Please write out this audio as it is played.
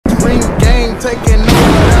Ring game taking over,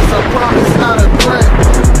 that's a promise, not a threat.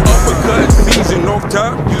 Uppercut season off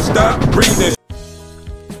top, you stop breathing.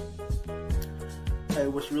 Hey,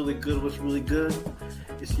 what's really good? What's really good?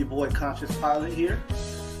 It's your boy Conscious Pilot here.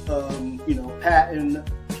 You know, Pat and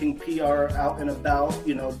King P are out and about,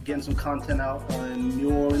 you know, getting some content out in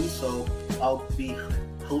New Orleans. So I'll be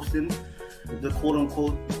hosting the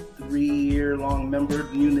quote-unquote 3-year-long member,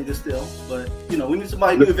 new nigga still. But, you know, we need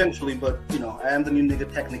somebody new eventually. But, you know, I am the new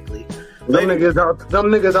nigga technically. Them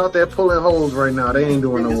niggas out there pulling holes right now. They ain't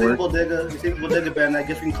doing no work. This ain't bodega band. I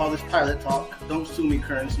guess we can call this pilot talk. Don't sue me,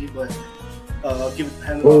 Currency, but give it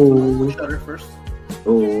hand off to Shutter first.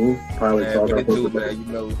 Oh, pilot Man, talk. what it do, man?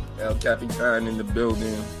 You know, El Capitan in the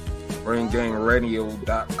building.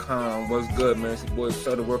 RingGangRadio.com. What's good, man? It's your boy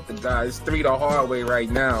Shutterworth, the guy. It's 3 the hard way right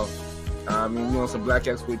now. I mean, we on some black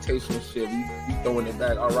exploitation shit. We throwing it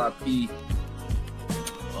back. R.I.P.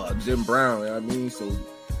 Jim Brown. You know what I mean? So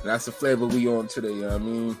that's the flavor we on today. You know what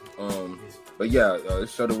I mean? But yeah,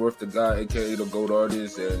 it's Shutterworth, the guy, aka the GOAT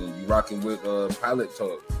artist, and you rocking with Pilot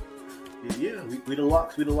Talk. Yeah, we the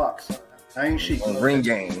locks. I ain't sheep. Ring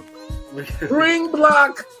Gang. Ring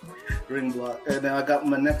Block. Ring Block. And then I got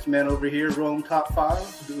my next man over here, Rome Top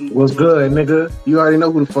 5. What's good, nigga? You already know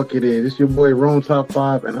who the fuck it is. It's your boy Rome Top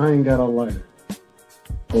 5, and I ain't got a lighter.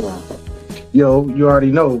 Hold on. Yo, you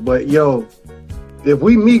already know, but yo, if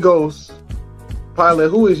we Migos,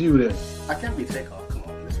 Pilot, who is you then? I can't be Takeoff. Come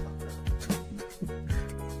on,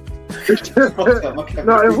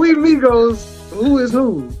 No, if we Migos, who is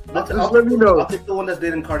who? Let me know. I'll take the one that's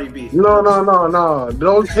dating Cardi B. No.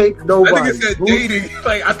 Don't take nobody. I think it said dating.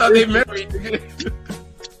 Like, I thought they married.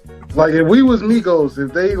 Like, if we was Migos,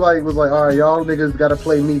 if they was like, all right, y'all niggas gotta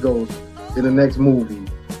play Migos in the next movie,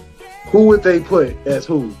 who would they put as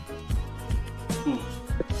who?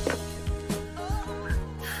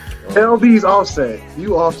 LB's Offset.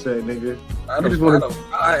 You Offset, nigga. I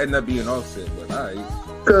end up being Offset, but alright.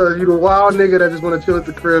 Cause you the wild nigga that just want to chill at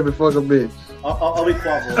the crib and fuck a bitch. I'll be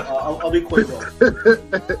Quavo. I'll be Quavo.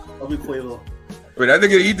 I'll be Quavo. But I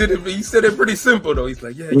think he said it pretty simple though. He's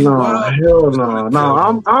like, yeah, you wild. Hell no.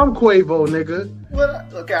 I'm Quavo, nigga. Well,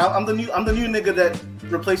 okay, I'm the new nigga that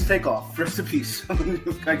replaced Takeoff. Rest in peace. I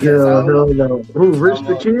guess. Yeah, hell no. Who? Rich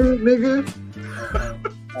the Kid, nigga?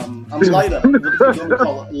 I'm Light Up. What do you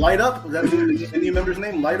call it? Light Up? Is that the new member's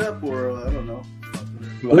name? Light Up, or I don't know.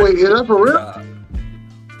 Wait, is that for real?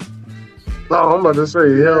 No, I'm about to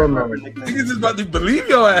say, hell no. Niggas is about to believe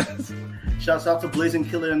your ass. Shouts out to Blazing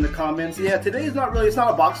Killer in the comments. Yeah, today is it's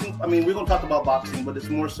not a boxing. I mean, we're going to talk about boxing, but it's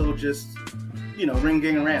more so just, you know, Ring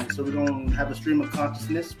Gang and Rants. So we're going to have a stream of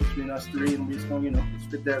consciousness between us three, and we're just going to, you know,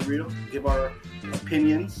 spit that real, give our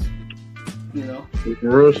opinions, you know.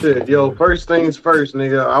 Real shit. Yo, first things first,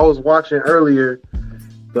 nigga. I was watching earlier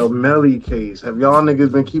the Melly case. Have y'all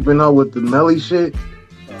niggas been keeping up with the Melly shit?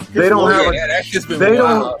 They don't have that shit's been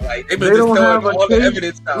wild. Like, they've been just telling all the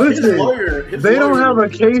evidence out. Listen, they don't have a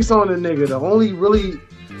case on the nigga. The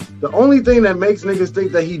only thing that makes niggas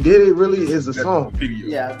think that he did it really is the song.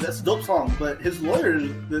 Yeah, that's a dope song. But his lawyer,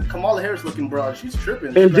 the Kamala Harris looking broad, she's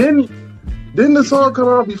tripping. And didn't the song come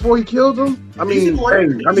out before he killed him? Before.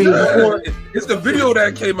 It's the video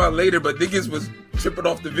that came out later, but niggas was tripping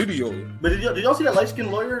off the video. But did y'all see that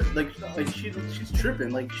light-skinned lawyer? Like she's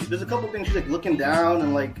tripping. Like there's a couple things she's like looking down,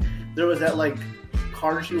 and like there was that like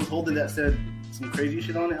card she was holding that said some crazy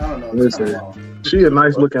shit on it. I don't know. Listen, she a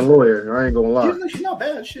nice looking lawyer. I ain't gonna lie. She's not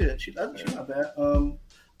bad. Shit, she's not bad.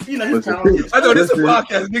 You know, his talented. I know this is a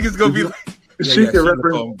podcast. Niggas gonna be like. She can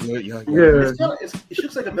represent. She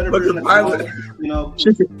looks like a better version of Pilot. You know,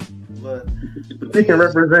 she can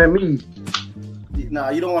represent me. Nah,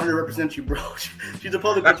 you don't want her to represent you, bro. She's a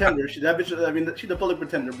public pretender. She's a public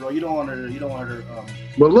pretender, bro. You don't want her.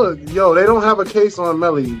 But look, yo, they don't have a case on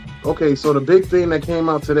Melly. Okay, so the big thing that came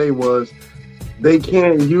out today was they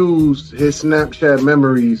can't use his Snapchat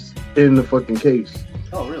memories in the fucking case.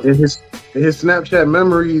 Oh, really? And his Snapchat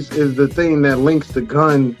memories is the thing that links the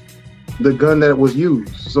gun that was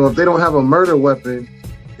used. So if they don't have a murder weapon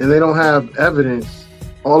and they don't have evidence,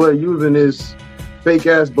 all they're using is fake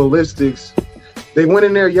ass ballistics. They went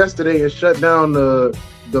in there yesterday and shut down the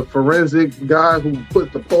forensic guy who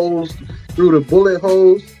put the poles through the bullet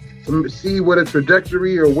holes to see what a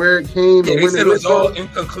trajectory or where it came. Yeah, they said it was all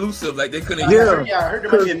inconclusive. Like they couldn't. I heard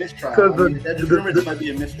there might be a mistrial. There's rumors there might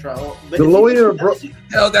be a mistrial. The lawyer broke it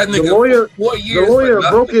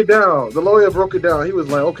down. The lawyer broke it down. He was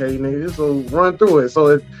like, "Okay, nigga, so run through it." So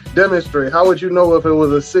it demonstrate. How would you know if it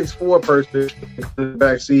was a 6'4" person in the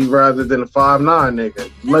backseat rather than a 5'9" nigga?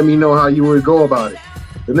 Let me know how you would go about it.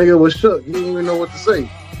 The nigga was shook. He didn't even know what to say.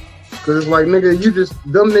 Cause it's like, nigga,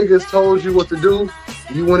 them niggas told you what to do.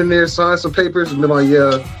 You went in there, signed some papers, and been like,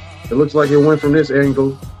 yeah, it looks like it went from this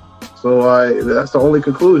angle. So that's the only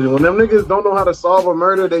conclusion. When them niggas don't know how to solve a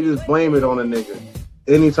murder, they just blame it on a nigga.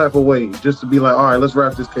 Any type of way, just to be like, all right, let's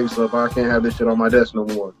wrap this case up. I can't have this shit on my desk no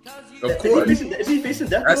more. Of course. Is he facing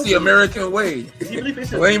death penalty? That's the American way. Is he really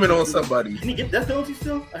facing blame it on somebody? Can he get death penalty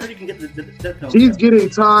still? I heard he can get the death penalty. He's getting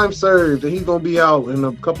time served, and he's gonna be out in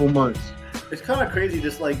a couple months. It's kind of crazy,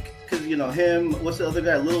 just like, because, you know, him, what's the other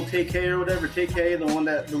guy, Little TK or whatever, TK, the one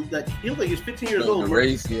that he looked like he's 15 years old. The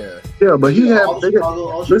race, yeah. Yeah, but he had,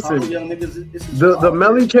 listen, young niggas, the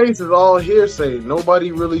Melly case is all hearsay.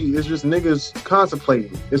 Nobody really, it's just niggas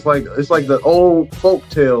contemplating. It's like the old folk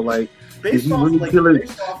tale, like, did he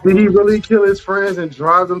really kill his friends and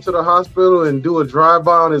drive them to the hospital and do a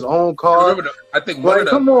drive-by on his own car? I think one of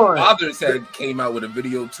the fathers came out with a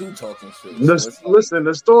video too talking shit. Listen,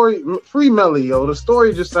 the story, free Melly, yo. The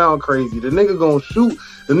story just sound crazy. The nigga gonna shoot.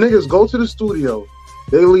 The niggas go to the studio.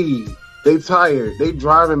 They leave. They tired. They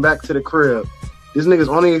driving back to the crib. This nigga's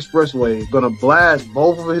on the expressway gonna blast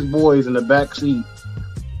both of his boys in the back seat.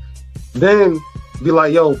 Then be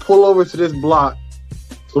like, yo, pull over to this block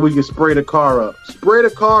so we can spray the car up. Spray the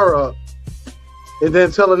car up. And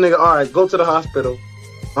then tell the nigga, all right, go to the hospital.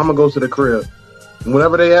 I'm gonna go to the crib. And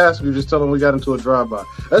whatever they ask you, just tell them we got into a drive-by.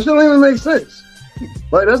 That shit don't even make sense.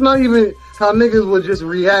 Like, that's not even how niggas would just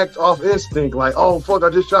react off instinct. Like, oh, fuck, I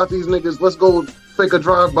just shot these niggas. Let's go fake a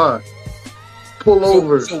drive-by. Pull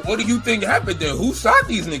over. So what do you think happened there? Who shot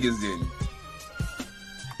these niggas then?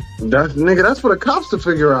 That's for the cops to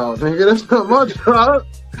figure out. Nigga, that's not my job.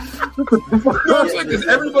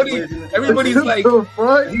 Everybody's like, that's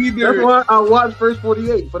why I watched First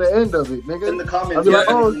 48 for the end of it, nigga. In the comments, I'll be like,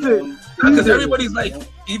 oh shit. Because everybody's like,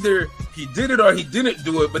 either he did it or he didn't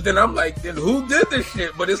do it. But then I'm like, then who did this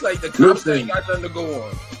shit? But it's like the cops ain't got nothing to go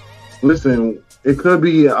on. Listen, it could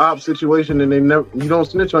be an op situation, and you don't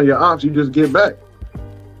snitch on your ops, you just get back.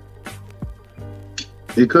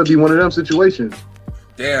 It could be one of them situations.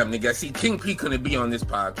 Damn, nigga. See, King P couldn't be on this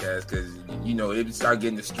podcast because, you know, it start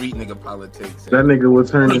getting the street nigga politics. That nigga will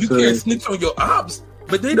turn into... You can't snitch on your ops,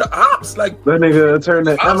 but they the ops. Like, that nigga turn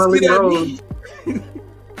to Emily Rose.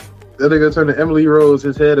 That nigga turn to Emily Rose,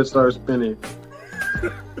 his head will start spinning.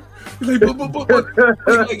 Like,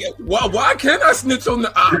 why can't I snitch on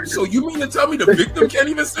the ops? So you mean to tell me the victim can't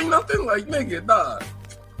even say nothing? Like, nigga, nah.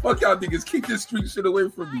 Fuck y'all niggas, keep this street shit away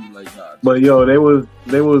from me. Like, nah. But yo, they was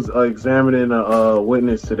examining a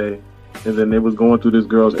witness today, and then they was going through this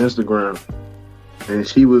girl's Instagram, and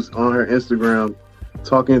she was on her Instagram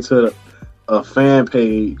talking to a fan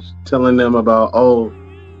page, telling them about, oh,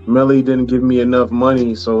 Melly didn't give me enough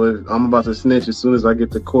money, so I'm about to snitch as soon as I get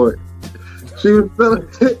to court. She was telling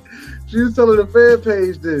the fan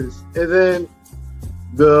page this, and then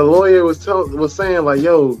the lawyer was saying like,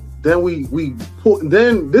 yo. Then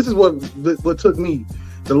then this is what took me.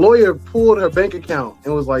 The lawyer pulled her bank account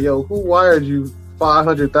and was like, "Yo, who wired you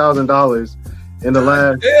 $500,000 in the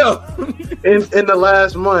last in the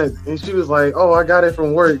last month?" And she was like, "Oh, I got it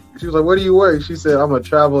from work." She was like, "Where do you work?" She said, "I'm a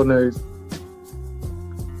travel nurse."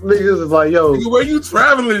 Niggas is like, "Yo, where you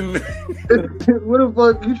traveling?" What the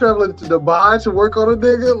fuck? You traveling to Dubai to work on a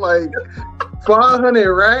nigga? Like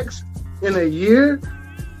 500 racks in a year?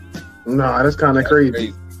 Nah, that's kind of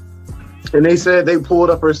crazy. And they said they pulled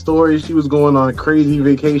up her story. She was going on crazy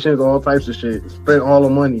vacations, all types of shit. Spent all the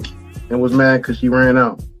money and was mad because she ran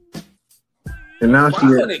out. And now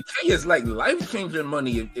 500K is like life-changing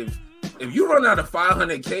money. If you run out of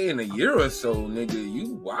 500K in a year or so, nigga,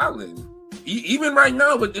 you wildin'. Even right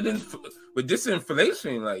now with this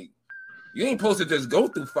inflation, like, you ain't supposed to just go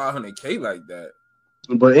through 500K like that.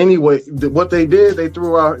 But anyway, what they did, they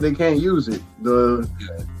threw out. They can't use it.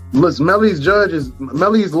 Listen,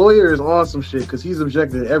 Melly's lawyer is on some shit because he's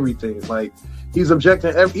objecting to everything. Like, he's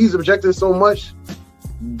objecting so much,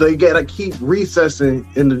 they gotta keep recessing,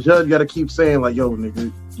 and the judge gotta keep saying like, "Yo,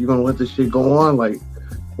 nigga, you gonna let this shit go on? Like,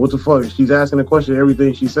 what the fuck?" She's asking a question.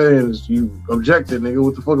 Everything she's saying is, "You objected, nigga.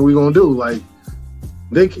 What the fuck are we gonna do?" Like,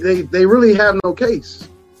 they really have no case.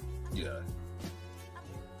 Yeah.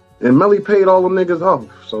 And Melly paid all them niggas off,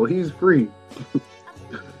 so he's free.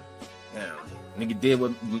 Nigga did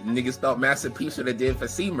what niggas thought Master P should have did for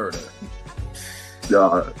C murder.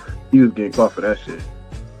 Yeah, he was getting caught for that shit.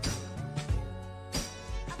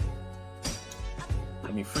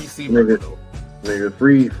 I mean, free C murder. Nigga,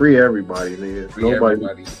 free everybody, nigga. Free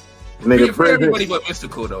everybody. Nigga, free everybody but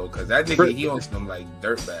Mystical though, because that nigga he on some like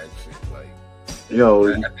dirtbag shit. Like, yo,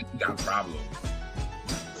 I think he got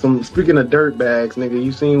problems. Speaking of dirt bags, nigga,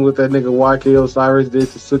 you seen what that nigga YK Osiris did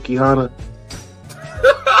to Sukihana?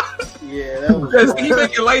 Yeah, that was. Because he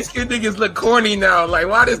making light skinned niggas look corny now. Like,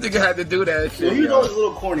 why this nigga had to do that shit? Well, he was always a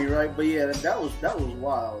little corny, right? But yeah, that was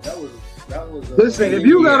wild. That was. Listen, if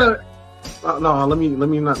you gotta, no, let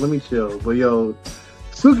me chill. But yo,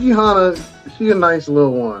 Sukihana, she a nice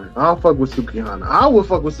little one. I'll fuck with Sukihana. I would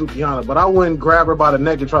fuck with Sukihana, but I wouldn't grab her by the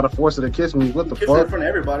neck and try to force her to kiss me. What the fuck? In front of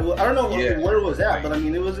everybody. Well, I don't know where it was at, but I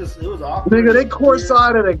mean, it was awkward. Nigga, they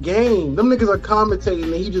courtside at a game. Them niggas are commentating,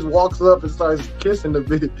 and he just walks up and starts kissing the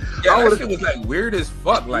bitch. Yeah, that shit was like weird as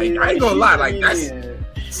fuck. Like, I ain't gonna lie, like that's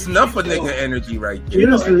snuff a nigga energy right there.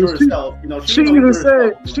 She even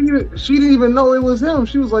said she didn't even know it was him.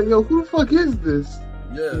 She was like, "Yo, who the fuck is this?"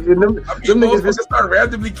 Yeah, and them niggas just start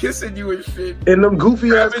randomly kissing you and shit. And them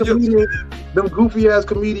goofy ass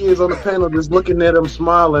comedians on the panel just looking at them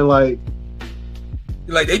smiling like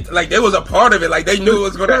they was a part of it. Like they knew it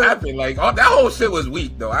was gonna happen. Like that whole shit was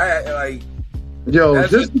weak though.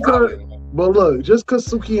 Just because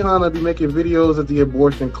Sukihana be making videos at the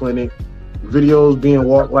abortion clinic, videos being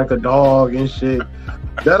walked like a dog and shit.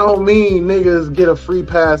 That don't mean niggas get a free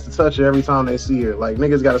pass to touch her every time they see her. Like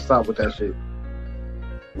niggas gotta stop with that shit.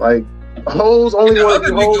 Like hoes only want to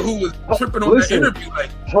be hoes. Who was tripping on the interview? Like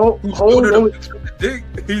hoes only dick.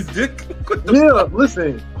 He's dick. Yeah,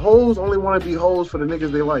 listen. Hoes only want to be hoes for the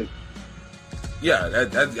niggas they like. Yeah,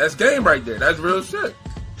 that's game right there. That's real shit.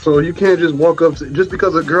 So you can't just walk up to, just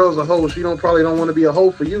because a girl's a hoe, she probably don't want to be a hoe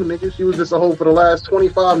for you, nigga. She was just a hoe for the last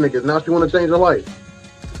 25 niggas. Now she want to change her life.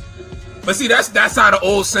 But see, that's how the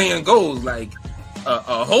old saying goes. Like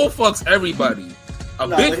a hoe fucks everybody. A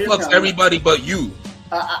bitch fucks everybody but you.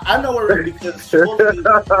 I know her because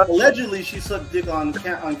allegedly she sucked dick on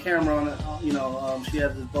camera. She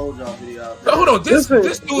has this blowjob video out there. Hold on, this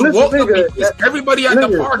dude walked up and kissed everybody at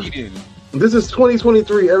the party. Then this is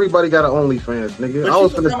 2023. Everybody got an OnlyFans, nigga. I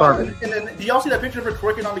was finna start it. And then, do y'all see that picture of her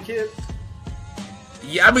twerking on the kid?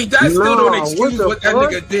 Yeah, I mean that still don't excuse what that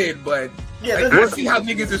nigga did, but yeah, I see how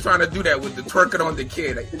niggas is trying to do that with the twerking on the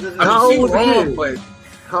kid. I mean, she's wrong, but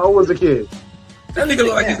how old was the kid? That nigga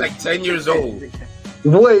look like he's like 10 years old.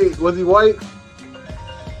 Wait, was he white?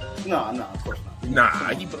 No, of course not. Nah,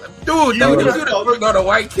 you should have looked on a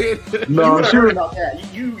white kid. No, she would about that. If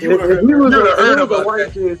he was a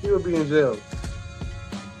white kid, she would be in jail.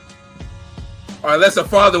 Or unless a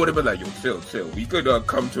father would have been like, "Yo, chill. We could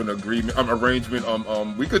come to an arrangement.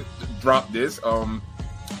 We could drop this. Talk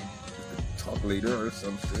later or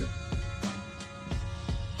some shit."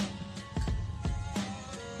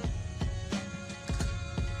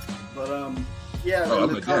 But yeah,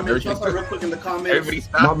 in the comments, real quick in the comments.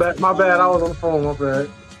 My bad. I was on the phone. My bad.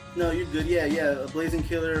 No, you're good. Yeah. Blazing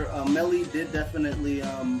Killer. Melly did definitely.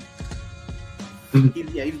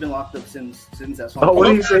 He's been locked up since that song. Oh, what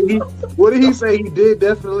did he say? What did he say? He did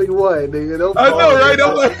definitely what? Nigga, I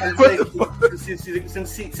know, right?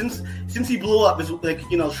 Since he blew up, it's like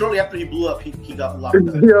shortly after he blew up, he got locked up.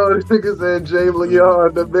 Yo, this nigga said Jay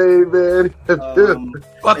Leon, the main man.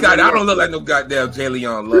 Fuck out! I don't look like no goddamn Jay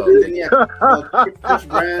Leon Love. Chris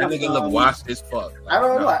Brand, that nigga look washed as fuck. I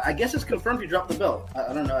don't know. I guess it's confirmed he dropped the belt.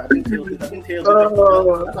 I don't know. I think Taylor dropped the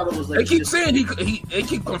belt. I thought it was like they keep saying they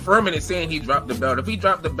keep confirming it, saying he dropped the belt. If he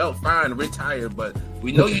dropped the belt, fine, retire. But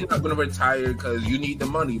we know you're not gonna retire because you need the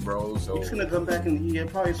money, bro. So he's gonna come back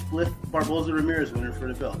and probably split Barboza Ramirez winner for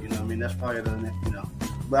the belt. I mean, that's probably the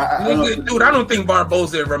But I don't think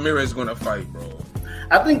Barboza and Ramirez is gonna fight, bro.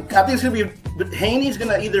 I think it's gonna be Haney's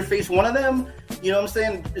gonna either face one of them. You know what I'm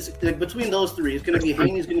saying? It's like between those three, it's gonna be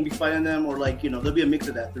Haney's gonna be fighting them, or there'll be a mix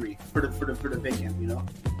of that three for the vacant.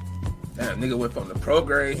 Damn, nigga went from the pro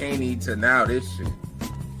grade Haney to now this shit.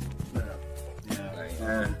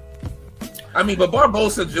 I mean, but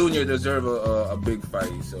Barboza Jr. deserve a big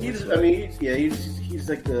fight. So he's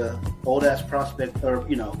like the old ass prospect or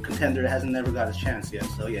contender that hasn't never got his chance yet.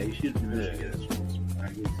 So yeah, he should get his chance.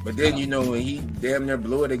 But then when he damn near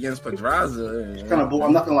blew it against Pedraza, it's kind of boring.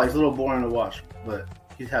 I'm not gonna lie, it's a little boring to watch, but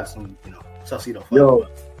he's had some Saucedo fight.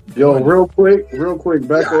 Yo, real quick,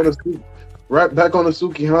 back on the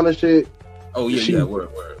Sukihana shit. Oh yeah, word.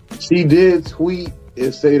 She did tweet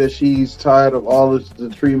and say that she's tired of all the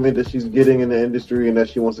treatment that she's getting in the industry and that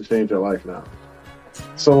she wants to change her life now.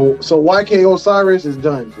 So YK Osiris is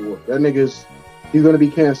done. That nigga's he's gonna be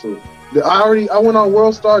canceled. I went on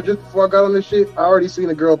World Star just before I got on this shit. I already seen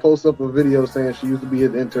a girl post up a video saying she used to be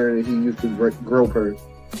his intern and he used to grope her.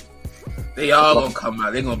 They all gonna come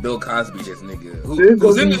out. They gonna Bill Cosby this nigga.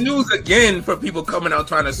 Who's in the news again for people coming out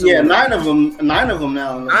trying to sue him. 9 of them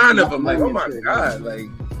now. 9 of them. Like, oh my god, like.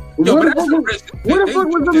 Yo, what the fuck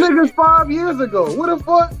was the niggas 5 years ago? What the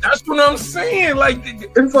fuck? That's what I'm saying. Like,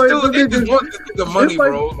 it's like the money,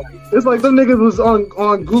 bro. It's like them niggas was on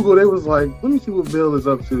Google. They was like, let me see what Bill is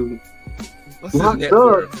up to. What's his Locked net up.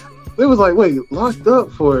 worth? It was like, wait, locked up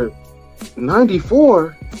for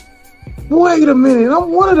 94? Wait a minute,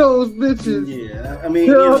 I'm one of those bitches. Yeah, I mean,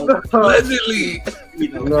 you know, Allegedly.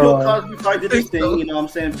 Bill Cosby probably did his thing. You know what I'm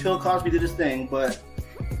saying? Bill Cosby did his thing, but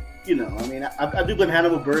you know, I mean, I do blame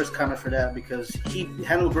Hannibal Buress kind of for that because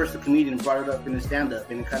Hannibal Buress, the comedian, brought it up in his stand-up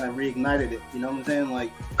and it kind of reignited it. You know what I'm saying?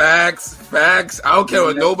 Like Facts. I don't care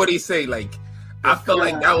what nobody say. Like, I felt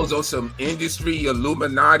like that was on some industry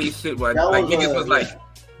Illuminati shit. Where like niggas was like,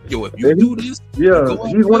 yo, if you do this,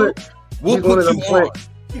 he's one of them on.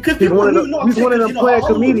 Because he's one of them playing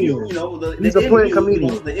comedians. You know, he's a playing comedian.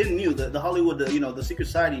 You know, the end knew, the Hollywood, the secret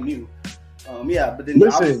society knew. But then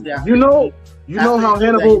listen, you know how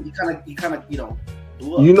Hannibal, he kind of,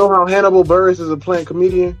 blew up. You know how Hannibal Buress is a playing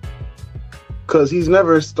comedian? Cause he's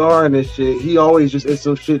never a star in this shit. He always just it's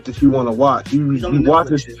some shit that you want to watch. You always be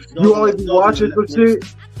watching some shit.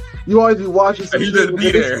 You always be watching some shit. Just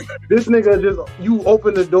be there. This nigga just, you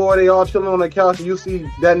open the door, they all chilling on the couch, and you see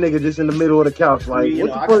that nigga just in the middle of the couch. Like, I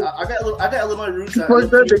got a little roots. What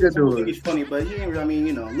that nigga doing? I think he's funny, but he ain't. I mean,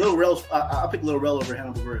 you know, Lil Rel. I pick Lil Rel over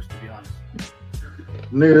Hannibal Buress, to be honest.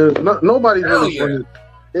 Nigga, nobody's really funny.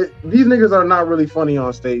 These niggas are not really funny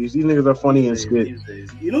on stage. These niggas are funny in skits.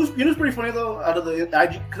 You know what's pretty funny though? Out of the IG,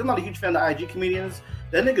 because I'm not a huge fan of IG comedians.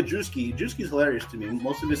 That nigga Drewski's hilarious to me.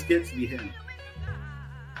 Most of his skits be him.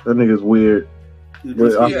 That nigga's weird.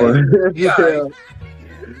 Yeah.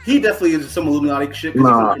 He definitely is some Illuminati shit.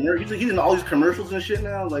 Nah. He's in all these commercials and shit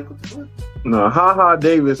now. Like, what the fuck? No, HaHa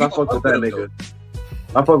Davis. I fuck with that nigga.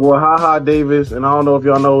 I fuck with HaHa Davis, and I don't know if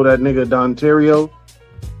y'all know that nigga Dontario.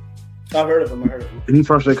 I've heard of him. He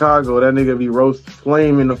from Chicago. That nigga be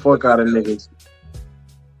flaming the fuck out of niggas.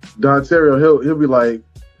 Dontario, he'll be like,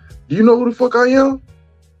 "Do you know who the fuck I am?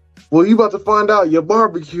 Well, you about to find out. Your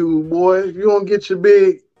barbecue, boy. If you don't get your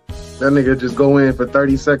big." That nigga just go in for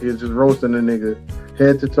 30 seconds, just roasting the nigga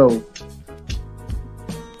head to toe.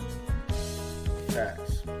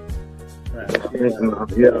 Facts.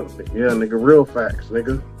 Yeah, nigga, real facts,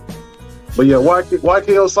 nigga. But yeah,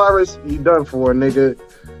 YK Osiris, he done for, nigga.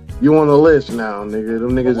 You on the list now, nigga.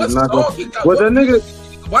 Them niggas is not going. Well, that nigga.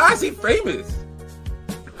 Why is he famous?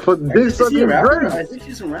 For big sucking Drake. I think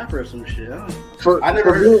she's some rapper or some shit. I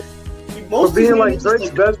never heard of for being like Drake's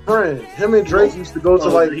best friend. Him and Drake used to go to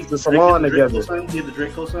like the salon together. He had the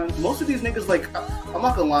Drake cosign. Most of these niggas, like, I'm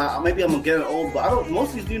not gonna lie, maybe I'm getting old, but most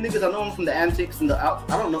of these new niggas, I know them from the Antics and I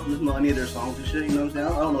don't know any of their songs and shit. You know what I'm saying?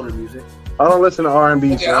 I don't know their music. I don't listen to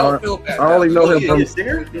R&B. Okay, so I only know him from. He's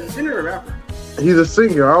a singer or a rapper? He's a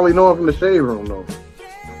singer. I only know him from the Shade Room though.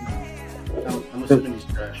 I'm assuming he's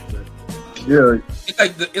trash, but yeah.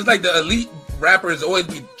 It's like the elite rappers always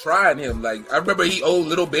be trying him. Like, I remember he owed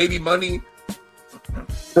Little Baby money.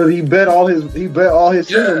 So he bet all his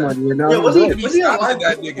singer money. And now was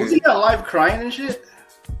he alive crying and shit?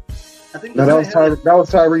 I think that was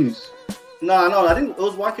Tyrese. No, I think it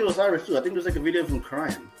was YK Osiris too. I think there's like a video of him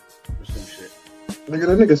crying or some shit. Nigga,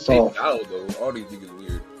 that nigga soft. All these niggas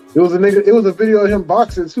weird. It was a video of him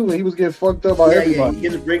boxing too, and he was getting fucked up by everybody. Yeah, he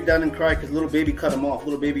had to break down and cry because Little Baby cut him off.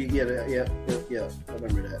 Little Baby, yeah, I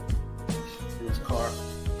remember that. In his car.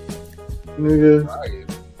 Nigga.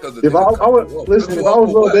 If I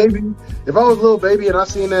was Little Baby and I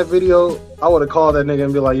seen that video, I would have called that nigga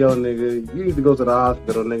and be like, "Yo, nigga, you need to go to the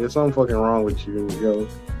hospital, nigga. Something fucking wrong with you, yo."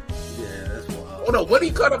 Yeah, that's wild. Hold on, what he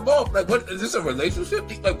cut him off? Like, what is this a relationship?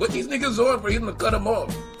 Like, what these niggas on for him to cut him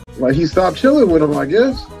off? Like, he stopped chilling with him, I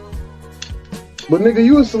guess. But nigga,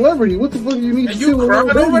 you a celebrity. What the fuck do you need to chill with Little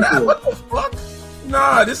Baby over that? for? What the fuck?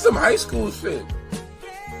 Nah, this is some high school shit.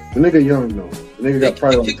 The nigga young though. The nigga got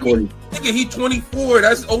probably like 40. Nigga, he 24.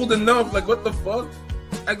 That's old enough. Like, what the fuck?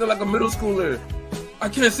 Acting like a middle schooler. I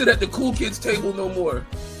can't sit at the cool kids table no more.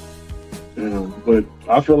 Yeah, but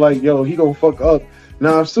I feel like, yo, he gonna fuck up.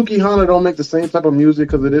 Now, if Sukihana don't make the same type of music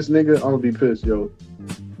because of this nigga, I'm gonna be pissed, yo.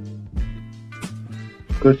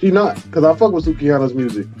 Cause she not. Cause I fuck with Sukihana's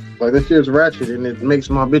music. Like, that shit's ratchet and it makes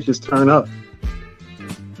my bitches turn up.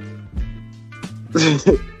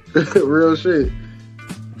 Real shit.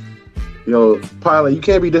 Yo, Pilot, you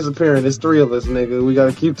can't be disappearing. There's 3 of us, nigga. We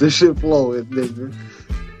gotta keep this shit flowing, nigga.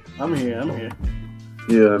 I'm here.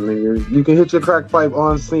 Yeah, nigga. You can hit your crack pipe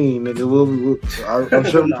on scene, nigga. I'm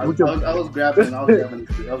sure I was grabbing.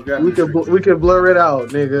 We can blur it out,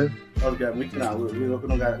 nigga. I was grabbing. We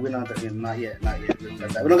don't got. We're not yet.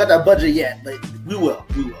 We don't got that budget yet, but we will.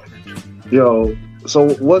 Yo,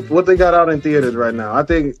 so what they got out in theaters right now? I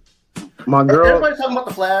think my girl. Everybody's talking about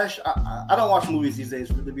The Flash. I don't watch movies these days,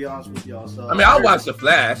 to be honest with y'all. So I mean, I'll watch The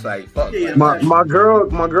Flash. Like, fuck. Yeah, my girl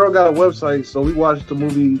got a website, so we watched the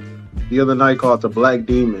movie the other night called The Black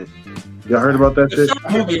Demon. Y'all heard about that shit?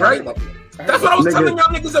 Movie, right? That's what I was telling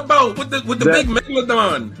y'all niggas about with the big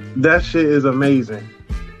megalodon. That shit is amazing.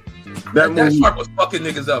 That shark was fucking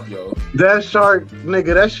niggas up, yo. That shark,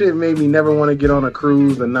 nigga, that shit made me never want to get on a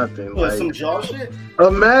cruise or nothing. What, some jaw shit?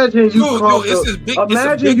 Imagine you cross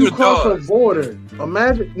a border.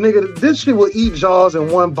 Imagine, nigga, this shit will eat jaws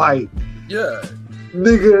in one bite. Yeah.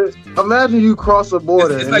 Nigga, imagine you cross a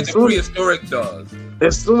border. It's like the prehistoric jaws.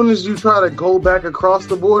 As soon as you try to go back across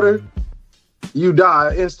the border, you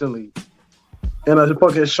die instantly. And a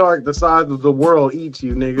fucking shark the size of the world eats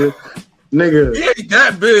you, nigga. Nigga. He ain't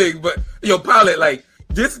that big, but yo, pilot, like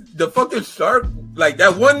the fucking shark, like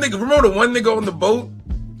that one nigga. Remember the one nigga on the boat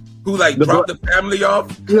who like dropped the family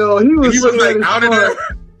off? Yo, he was like out of there.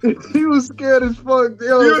 He was scared as fuck.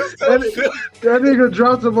 Yo, that nigga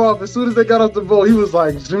dropped him off as soon as they got off the boat. He was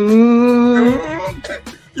like, yo,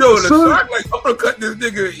 the shark like uppercut this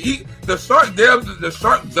nigga. The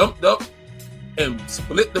shark jumped up and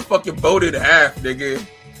split the fucking boat in half, nigga.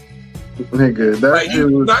 Nigga, that like,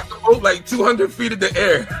 shit was... knocked the boat like 200 feet in the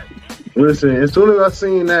air. Listen, as soon as I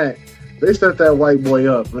seen that, they set that white boy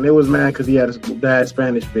up, and they was mad because he had a bad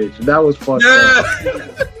Spanish bitch. That was fucked up.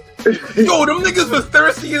 Yo, them niggas was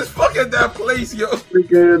thirsty as fuck at that place, yo.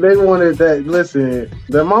 Nigga, they wanted that. Listen,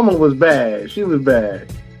 their mama was bad. She was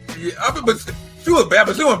bad. Yeah, but she was bad,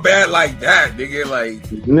 but she wasn't bad like that, nigga. Like,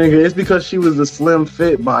 nigga, it's because she was a slim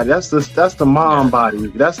fit body. That's the mom body.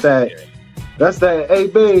 That's that. Hey,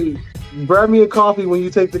 babe. Grab me a coffee when you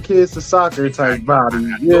take the kids to soccer type body.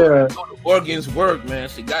 Yeah. The organs work, man.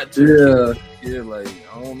 She got two kids. Yeah, like,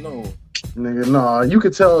 I don't know. Nigga, nah. You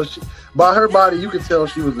could tell by her body, you could tell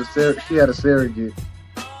she had a surrogate.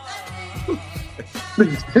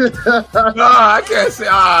 I can't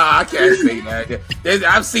say that.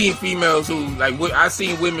 I've seen females who, like, I've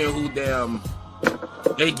seen women who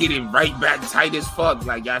they get it right back tight as fuck,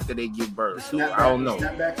 like, after they give birth. So, I don't know.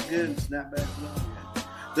 Snapback's good. Snapback's good.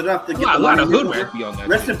 They don't have to get a lot of hood rap on that.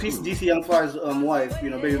 Rest in peace, DC Young Fly's wife,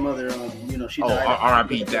 baby mother. She died.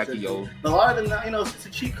 R.I.P. Jackie, yo. But a lot of them, it's a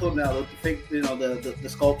cheat code now. The fake, the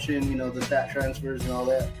sculption, the fat transfers and all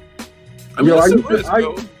that. I mean,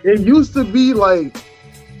 it used to be like,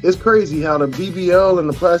 it's crazy how the BBL and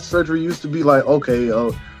the plastic surgery used to be like, okay,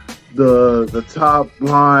 the top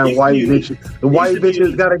line white bitches, the white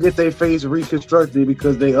bitches gotta get their face reconstructed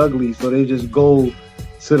because they ugly, so they just go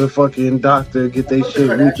to the fucking doctor, get their shit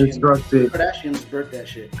reconstructed. The Kardashians birthed that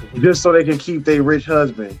shit. Just so they can keep their rich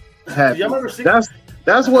husband happy. Y'all ever seen that's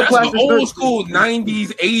what plastic surgery. Old school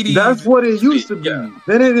 90s, 80s. That's what it used to be. Yeah.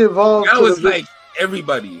 Then it evolved. That was like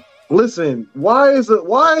everybody. Listen, why is a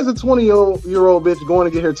 20-year-old bitch going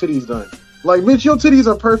to get her titties done? Like, bitch, your titties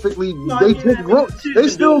are perfectly. They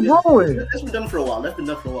still growing. That's been done for a while. It's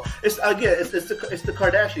the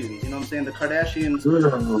Kardashians. You know what I'm saying? The Kardashians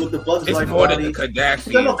with the Bugs Life body. It's more than the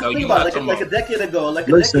Kardashians. No, think about it. Like a decade ago.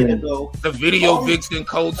 The video vixen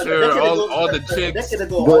culture, all the chicks. A decade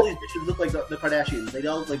ago, all these bitches look like the Kardashians. They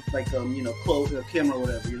all look like clothes, Kim or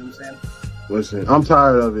whatever. You know what I'm saying? Listen, I'm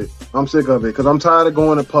tired of it. I'm sick of it because I'm tired of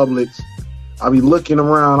going to Publix. I be looking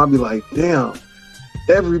around. I be like, damn.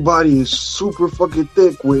 Everybody is super fucking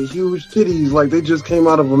thick with huge titties, like they just came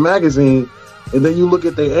out of a magazine. And then you look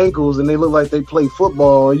at their ankles and they look like they play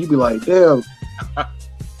football, and you be like, damn,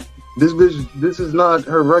 this bitch, this is not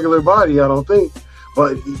her regular body, I don't think.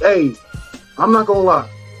 But hey, I'm not gonna lie.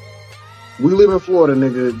 We live in Florida,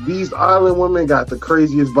 nigga. These island women got the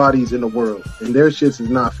craziest bodies in the world, and their shits is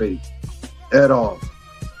not fake at all.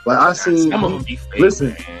 Like I seen, some of them be fake,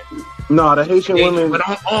 listen. Man. Nah, the Haitian women. But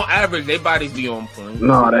on average, their bodies be on point.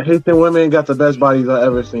 Nah, the Haitian women got the best bodies I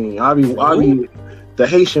ever seen. I be the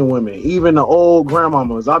Haitian women, even the old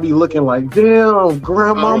grandmamas. I be looking like, damn,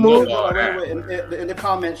 grandmama. In the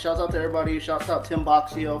comments, shouts out to everybody. Shouts out Tim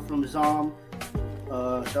Boxio from Zom.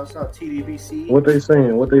 Shouts out TDVC. What they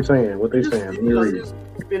saying? Let me read.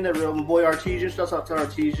 It's been the real. My boy Artesian. Shouts out to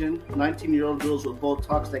Artesian. 19-year-old girls with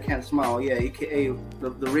Botox that can't smile. Yeah, aka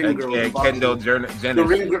the ring girl. Yeah, Kendall Jenner.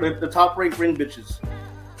 The top ranked ring bitches.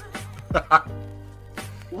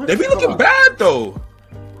 They be looking bad though.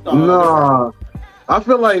 Nah, I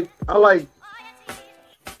feel like I like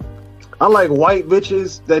white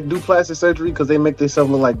bitches that do plastic surgery because they make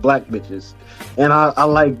themselves look like black bitches, and I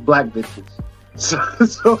like black bitches.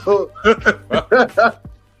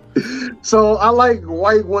 So I like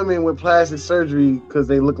white women with plastic surgery because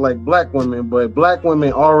they look like black women, but black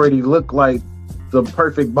women already look like the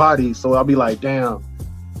perfect body. So I'll be like, damn,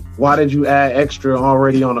 why did you add extra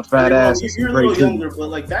already on a fat ass? You're a little younger, but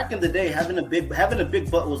like back in the day, having a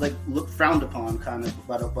big butt was like looked frowned upon, kind of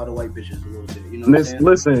by the white bitches a little bit. You know what I'm saying?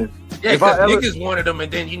 Listen, yeah, because niggas wanted them,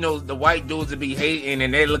 and then the white dudes would be hating,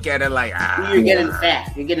 and they look at it like, you're getting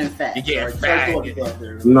fat. You're getting fat.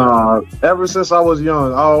 Nah, ever since I was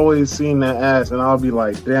young, I always seen that ass, and I'll be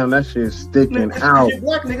like, damn, that shit's sticking out. You're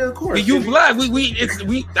black, nigga, of course. You black.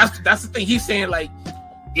 That's the thing. He's saying like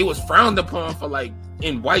it was frowned upon for like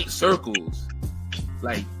in white circles.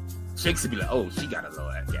 Like chicks would be like, oh, she got a low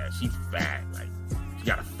ass. Yeah, she's fat. Like she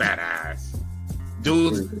got a fat ass.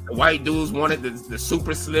 Dudes, the white dudes wanted the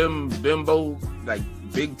super slim bimbo, like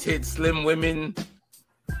big tit slim women.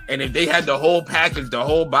 And if they had the whole package, the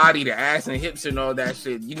whole body, the ass and hips and all that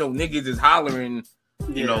shit, niggas is hollering.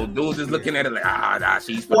 Dudes is looking at it like,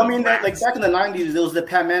 she's. Well, I mean, like back in the 90s, it was the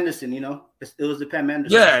Pam Anderson, it was the Pam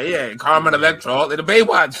Anderson. Yeah, Carmen Electra, the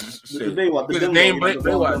Baywatch shit. The Baywatch. The name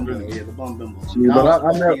Baywatch, really. Yeah, the bum bimbo. But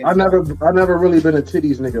I never really been a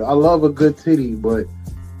titties nigga. I love a good titty, but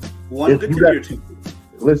one good titty or two.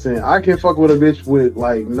 Listen, I can fuck with a bitch with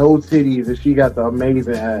like no titties if she got the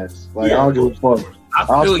amazing ass. Like I don't give a fuck. I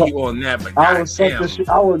feel you on that, but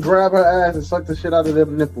I would grab her ass and suck the shit out of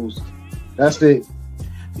them nipples. That's it.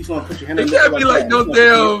 You just want to put your hand. You can't be like no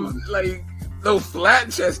damn no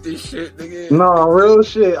flat chested shit, nigga. No, real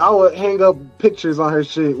shit. I would hang up pictures on her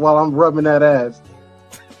shit while I'm rubbing that ass.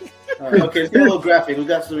 Okay, it's a little graphic. We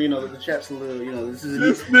got some, the chat's a little, there's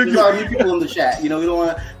a lot of new people in the chat. We don't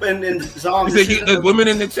want to. But and Zom, there's women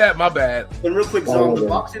in the chat. My bad. And real quick, Zom, the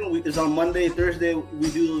boxing is on Monday, Thursday. We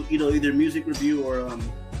do, either music review or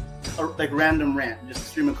like random rant, just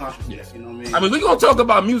stream of consciousness. You know what I mean? I mean, we're gonna talk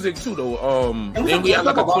about music too, though. And then we have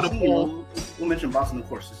like a Twitter poll. We'll mention boxing, of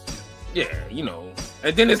course. Yeah,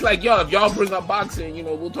 and then it's like, if y'all bring up boxing,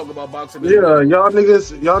 we'll talk about boxing. Yeah, y'all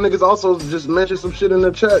niggas also just mention some shit in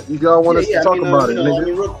the chat. You y'all want us to talk about it, nigga. I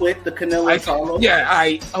mean, real quick, the Canelo Charlo.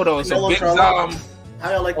 Yeah, hold on. So Big Zom.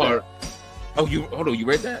 How y'all like that? You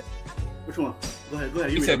read that? Which one? Go ahead.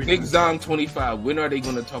 He said Big Zom 25. When are they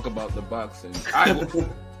going to talk about the boxing?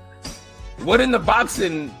 What in the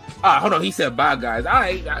boxing? Hold on. He said, bye, guys.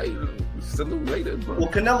 I salute later, bro. Well,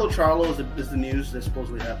 Canelo Charlo is the news that's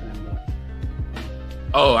supposedly happening, though.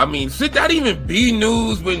 Oh, I mean, should that even be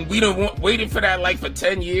news when we don't waited for that like for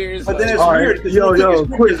 10 years? But then it's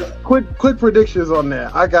weird. Quick predictions on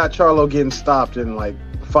that. I got Charlo getting stopped in like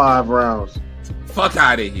 5 rounds. Fuck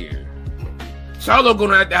out of here. Charlo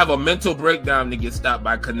gonna have to have a mental breakdown to get stopped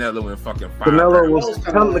by Canelo in fucking 5 rounds.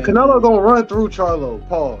 Canelo gonna run through Charlo.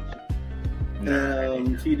 Pause.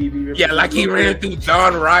 TDB. Yeah, like he ran through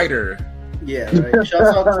John Ryder. Yeah, right. Shout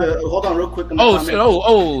out to. Hold on, real quick. Go ahead.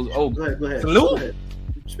 Go ahead. Salute.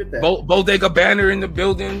 Bodega Banner in the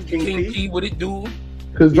building. King P, what it do?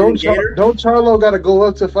 Because don't Charlo got to go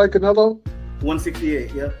up to fight Canelo?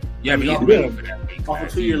 168. Yeah. Yeah, but he's ready for that. Off a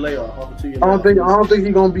 2-year layoff. I don't think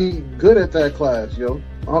he's gonna be good at that class, yo.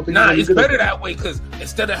 It's better that way because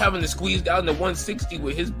instead of having to squeeze down to 160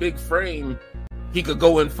 with his big frame, he could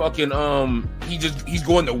go and fucking he's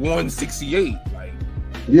going to 168. Like,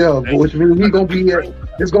 yeah, but which means he's gonna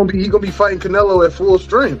be fighting Canelo at full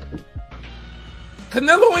strength.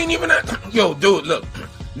 Canelo ain't even yo, dude, look.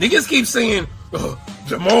 Niggas keep saying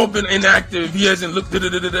Jamal been inactive, he hasn't looked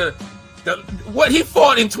what he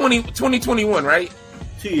fought in 2021, right?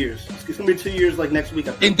 2 years. It's gonna be 2 years like next week,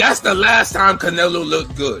 I think. And that's the last time Canelo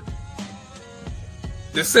looked good.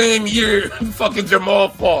 The same year fucking Jamal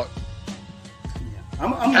fought.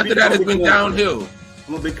 Yeah. After that it's been downhill.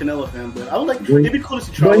 I'm a big Canelo fan, but I would like it'd be cool to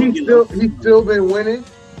see Charlo. But he's still been winning.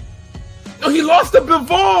 No, he lost to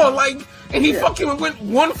Bivol, and he fucking went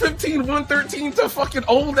 115, 113 to fucking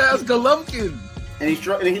old ass Golovkin. And he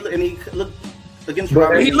looked against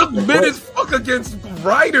Ryder. He looked mid as fuck against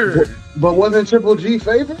Ryder. But wasn't Triple G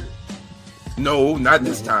favored? No, not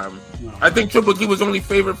this time. No. I think Triple G was only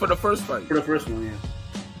favored for the first fight. For the first one, yeah.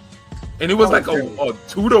 And it was like a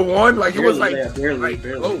 2-1. Like barely, it was like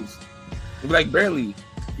barely. close. Like barely.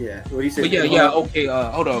 Yeah. What he said. But okay.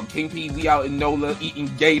 Hold on, King P. We out in NOLA eating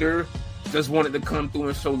gator. Just wanted to come through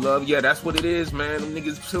and show love. Yeah, that's what it is, man. Them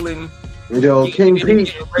niggas chilling. Yo, King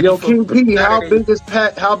P. How big is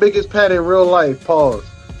Pat in real life? Pause.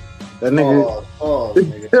 That nigga.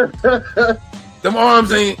 Nigga. Them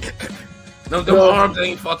arms ain't. Them arms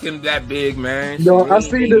ain't fucking that big, man. No, I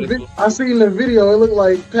seen the video. It looked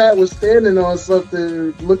like Pat was standing on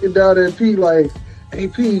something, looking down at P like, "Hey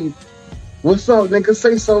P, what's up, nigga?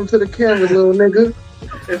 Say something to the camera, little nigga."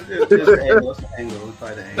 It's the angle. It's the angle. It's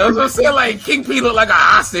probably the angle. That's what I'm saying. Like King P looked like a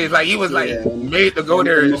hostage. Like he was like made to go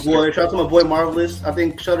there. Shout out to my boy Marvelous. I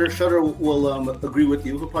think Shutter will agree with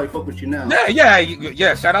you. He'll probably fuck with you now.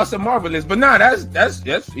 Yeah. Shout out to Marvelous, but nah, that's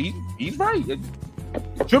he's right.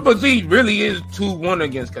 Triple G really is 2-1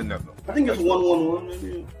 against Canelo. I think it's 1-1-1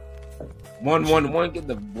 maybe. 1-1-1. Get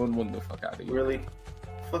the 1-1 the fuck out of here. Really?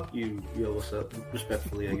 Fuck you. Yo, what's up?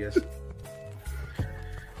 Respectfully, I guess.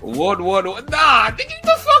 What? Nah, get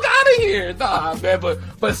the fuck out of here. Nah, man.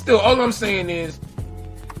 But still, all I'm saying is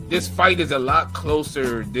this fight is a lot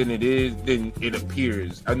closer than it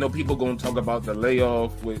appears. I know people gonna talk about the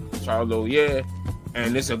layoff with Charlo, yeah,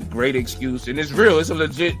 and it's a great excuse, and it's real. It's a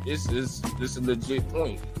legit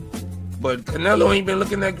point. But Canelo ain't been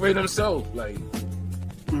looking that great himself. Like,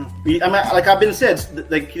 I mean, like I've been said,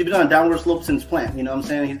 like he's been on a downward slope since Plant. You know what I'm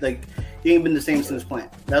saying? He's like. He ain't been the same since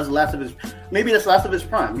Plant. That's the last of his, maybe that's the last of his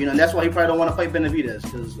prime. You know, and that's why he probably don't want to fight Benavidez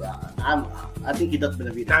because I think he does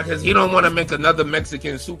Benavidez. Not because he don't want to make another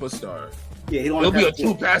Mexican superstar. Yeah, he don't. It'll be a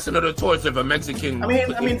true passing of the torch of a Mexican. I mean,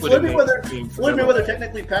 Floyd Mayweather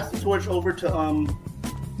technically passed the torch over to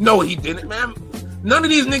No, he didn't, man. None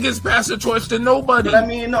of these niggas passed the torch to nobody.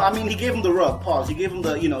 But he gave him the rub. Pause. He gave him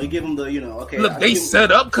the, okay. Look, they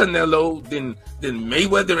set up Canelo, then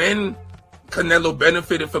Mayweather and Canelo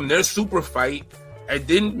benefited from their super fight, and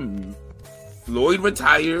then Floyd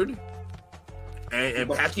retired, and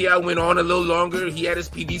Pacquiao went on a little longer. He had his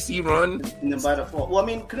PBC run. And then by default, well, I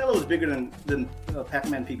mean, Canelo was bigger than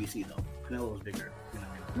Pac-Man PBC though. Canelo was bigger. You know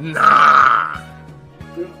what I mean?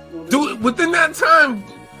 Nah, dude. Within that time,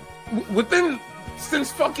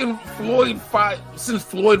 since Floyd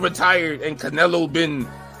retired and Canelo been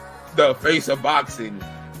the face of boxing,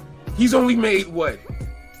 he's only made what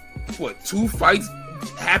 2 fights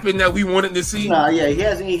happen that we wanted to see? Nah, yeah,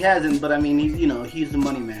 he hasn't, but I mean, he's the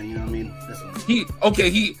money man, you know what I mean? That's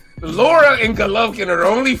Laura and Golovkin are the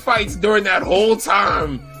only fights during that whole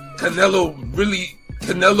time Canelo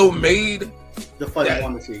made the fight you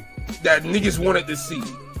want to see. That niggas wanted to see.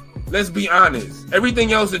 Let's be honest.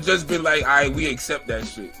 Everything else has just been like, all right, we accept that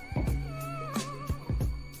shit.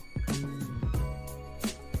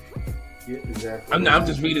 Yeah, exactly. I'm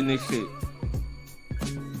just reading this shit.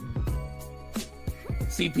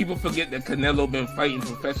 See, people forget that Canelo been fighting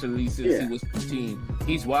professionally since he was 15.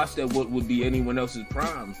 He's watched at what would be anyone else's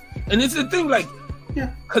prime. And it's the thing, like,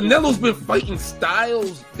 Canelo's been fighting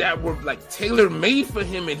styles that were like tailor-made for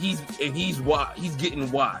him, and he's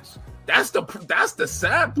getting watched. That's the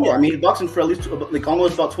sad part. Yeah, I mean, he's boxing for at least like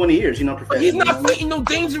almost about 20 years, professionally. He's not fighting no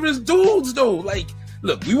dangerous dudes though. Like,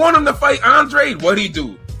 look, we want him to fight Andre. What'd he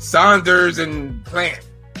do? Saunders and Plant.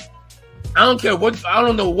 I don't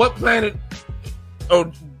know what planet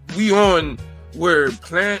are we on where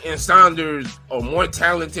Plant and Saunders are more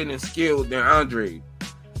talented and skilled than Andre.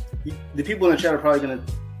 The people in the chat are probably gonna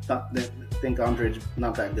think Andre's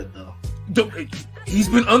not that good though. He's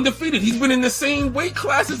been undefeated. He's been in the same weight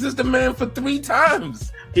classes as the man for 3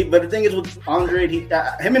 times. But the thing is with Andre,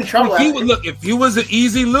 him and Charlo. If he was an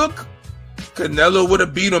easy look, Canelo would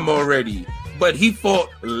have beat him already. But he fought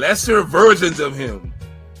lesser versions of him.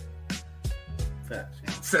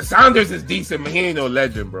 Saunders is decent, but he ain't no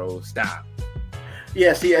legend, bro. Stop.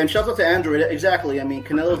 Yeah, see, and shout out to Andre. Exactly. I mean,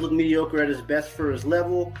 Canelo's look mediocre at his best for his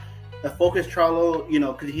level. Focus Charlo,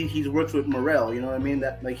 because he's worked with Morrell. You know what I mean?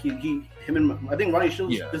 That like him and I think Ronnie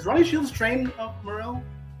Shields. Yeah. Does Ronnie Shields train Morrell?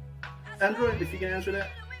 Andre, if you can answer that.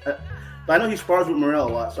 But I know he spars with Morrell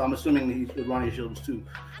a lot, so I'm assuming he's with Ronnie Shields too.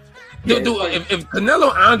 Yeah, if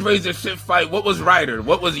Canelo Andre's a shit fight, what was Ryder?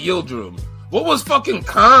 What was Yildirim? What was fucking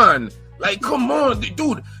Khan? Like, come on,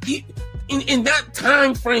 dude. In that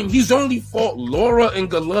time frame, he's only fought Laura and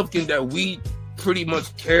Golovkin that we pretty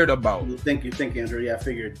much cared about. Thank you, Andrew. Yeah, I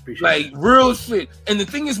figured. Appreciate like it. Real shit. And the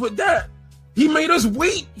thing is with that, he made us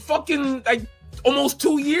wait fucking like almost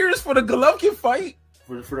 2 years for the Golovkin fight.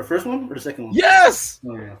 For the first one or the second one? Yes,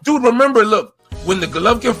 yeah. Dude. Remember, look, when the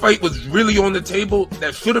Golovkin fight was really on the table,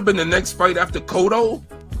 that should have been the next fight after Cotto.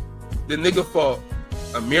 The nigga fought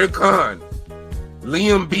Amir Khan,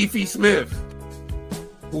 Liam Beefy Smith,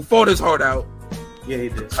 who fought his heart out. Yeah, he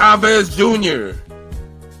did. Chavez Jr.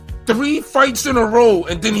 3 fights in a row,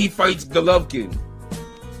 and then he fights Golovkin.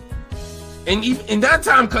 And even in that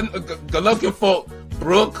time, Golovkin fought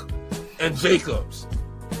Brook and Jacobs.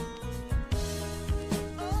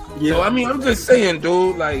 Yeah. So, I mean, I'm just saying,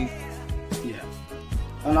 dude, like... Yeah.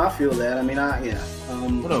 And I feel that. I mean,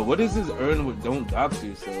 Hold on, what is his earn with Don't Dox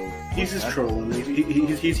Yourself? He's just trolling.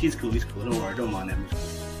 He's cool. He's cool. Don't worry. Don't mind him.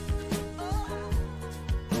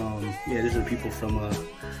 Yeah, these are people from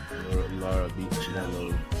Laura Beach.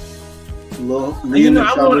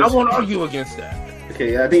 I won't argue against that.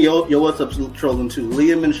 Okay, I think yo, what's up trolling too.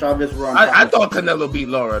 Liam and Chavez were on. I thought Canelo beat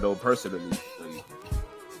Laura though, personally.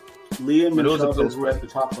 Liam and Chavez were at the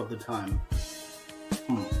top of the time.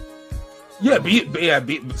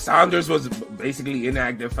 Saunders was basically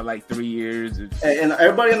inactive for like 3 years. And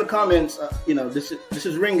everybody in the comments, this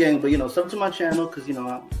is Ring Gang, but sub to my channel because we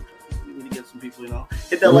need to get some people.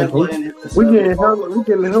 Hit that like button. Hit the we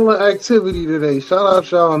getting hella activity today. Shout out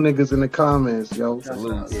y'all niggas in the comments, yo.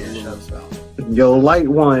 Shouts out. Yo, light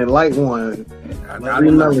one.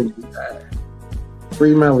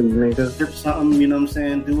 Free Melly, nigga. Sip something, you know what I'm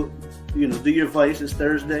saying? Do it. Do your vice. It's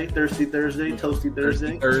Thursday, Thirsty Thursday, Toasty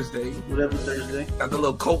Thursday, whatever Thursday. Got the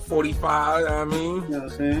little Coke 45. I mean, you know what I'm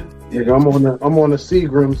saying? Nigga, I'm on the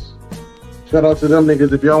Seagrams. Shout out to them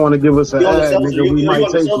niggas. If y'all want to give us an ad, nigga, we might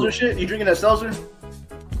take it. Shit? You drinking that seltzer?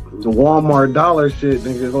 The Walmart dollar shit,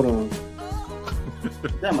 nigga. Hold on.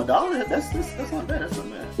 Damn, $1? That's not bad. That's not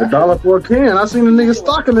bad. $1 for a can. I seen the nigga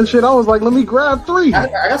stocking this shit. I was like, let me grab 3. I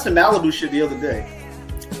got some Malibu shit the other day.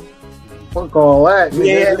 Fuck all that. Nigga.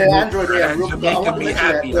 Yeah, the Android. Yeah, I want to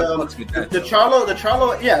mention that. The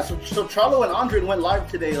Charlo. Yeah, so Charlo and Andre went live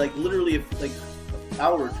today, like literally like an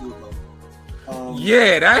hour or two ago.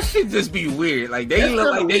 That should just be weird. Like they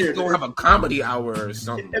look like they gonna have a comedy hour or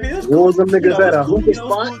something. I mean, what was them niggas at a hookah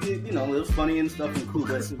spot? It was funny and stuff and cool,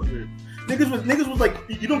 but it's weird. Niggas was like,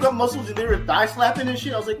 you don't got muscles, and they were thigh slapping and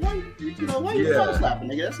shit. I was like, why you thigh slapping,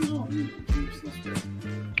 nigga? That's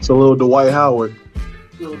It's a little Dwight Howard.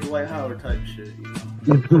 Little Dwight Howard type shit.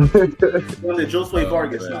 One that Josue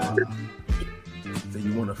Vargas now. So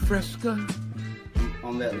you want a fresh gun?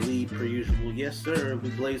 On that lead per usual. Yes, sir. We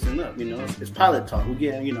blazing up, It's pilot talk. We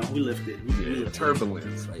getting, we lifted. We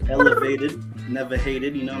turbulence. Like elevated, never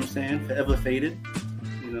hated, you know what I'm saying? Forever faded.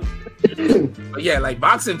 But yeah, like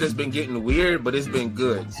boxing just been getting weird, but it's been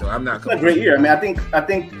good. So I'm not. It's been a great year. I mean, I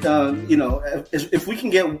think if we can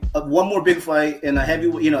get one more big fight and a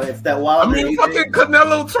heavyweight, if that Wilder. I mean, fucking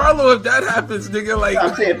Canelo Charlo, if that happens, nigga. Like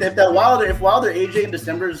I'm saying, if Wilder AJ in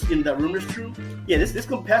December is that rumor's true, yeah, this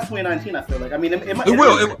comes past 2019. I feel like. I mean, it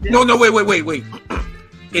will. No, wait.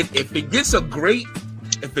 If it gets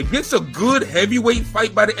a good heavyweight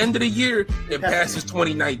fight by the end of the year, it passes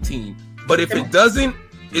 2019. But if it doesn't,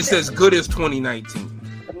 it's as good as 2019.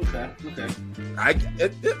 Okay.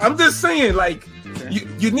 I'm just saying, like,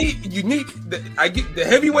 you need the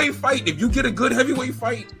heavyweight fight. If you get a good heavyweight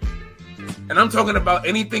fight, and I'm talking about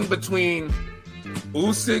anything between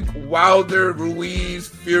Usyk, Wilder, Ruiz,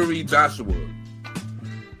 Fury, Joshua.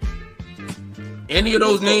 Any of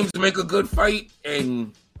those names make a good fight,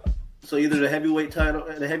 and so either the heavyweight title,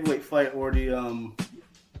 the heavyweight fight, or the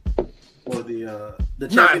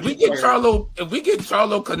if we get Charlo,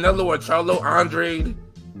 Canelo, or Charlo, Andre,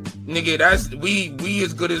 nigga, that's we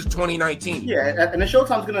as good as 2019. Yeah, and the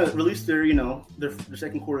Showtime's gonna release their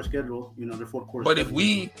second quarter schedule, their fourth quarter. But schedule.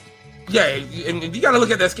 and you gotta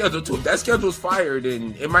look at that schedule too. If that schedule's fired,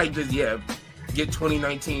 then it might just get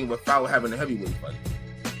 2019 without having a heavyweight fight.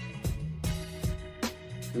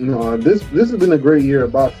 No, this has been a great year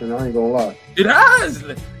of boxing. I ain't gonna lie. It has.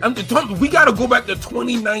 We gotta go back to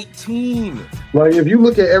 2019. Like, if you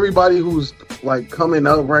look at everybody who's like coming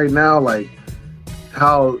up right now, like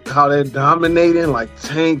how they're dominating, like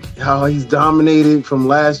Tank, how he's dominated from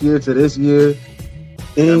last year to this year.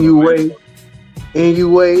 NUA,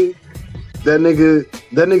 that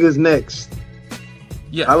nigga's next.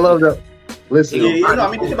 Yeah, I love that. Listen, think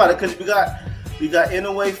about it, because we got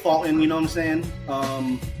Inoue, Fulton, you know what I'm saying?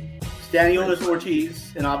 Stanionis,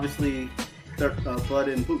 Ortiz, and obviously Bud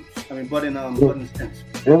and Spence.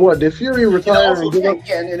 And what, did Fury retire?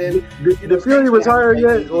 Did Fury retire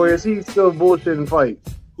yet, or is he still bullshitting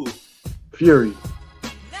fights? Who? Fury.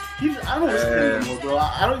 I don't listen to him anymore, bro.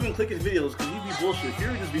 I don't even click his videos because he be bullshit.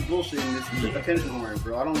 Fury just be bullshitting this attention horn,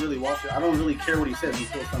 bro. I don't really watch it. I don't really care what he says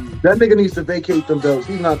until something. That nigga needs to vacate them belts.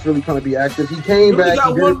 He's not really trying to be active. He came back. He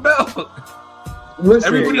got one belt.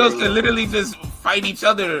 Listen, everybody else can literally just fight each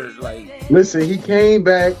other. Like, listen, he came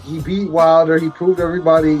back. He beat Wilder. He proved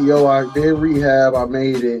everybody, I did rehab. I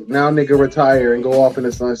made it. Now, nigga, retire and go off in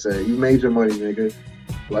the sunset. You made your money, nigga.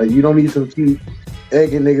 Like, you don't need to keep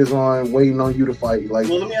egging niggas on, waiting on you to fight. Like,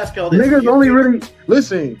 well, let me ask y'all this. Niggas only really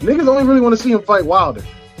want to see him fight Wilder.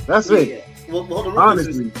 That's it. Yeah. Well, hold on.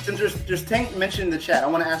 Honestly, since there's Tank mentioned in the chat, I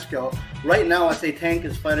want to ask y'all. Right now, I say Tank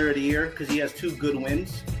is fighter of the year because he has 2 good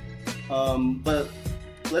wins. But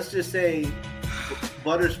let's just say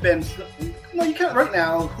Butter Spence. No, you can't right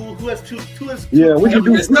now. Who has two? Yeah, we can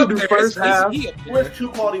do first half. Who has 2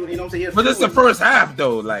 quality? You know what I'm saying? But it's the first half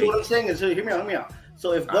though. Like, so what I'm saying is, hear me out.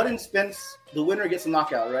 So if Bud and Spence, the winner gets a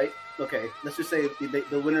knockout, right? Okay, let's just say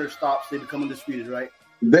the winner stops. They become undisputed, right?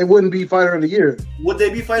 They wouldn't be fighter of the year. Would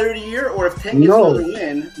they be fighter of the year, or if Tank gets another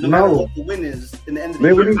win, no matter what the win is in the end of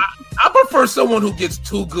the year? I prefer someone who gets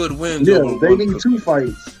 2 good wins. Yeah, they need 2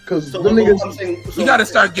 fights because you got to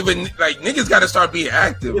start giving niggas got to start being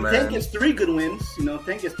active, if man. Tank gets 3 good wins,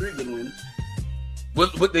 Tank gets 3 good wins.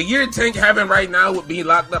 With the year Tank having right now with being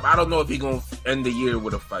locked up, I don't know if he's gonna end the year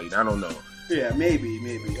with a fight. I don't know. Yeah, maybe.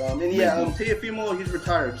 Teofimo, he's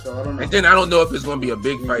retired, so I don't know. And then I don't know if it's gonna be a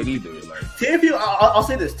big fight either. Like Teofimo, I'll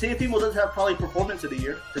say this: Teofimo does have probably performance of the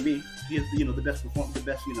year to me. He is, the best performance,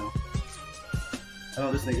 I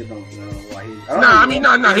know this nigga don't know why he.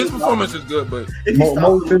 Nah. His performance is good, but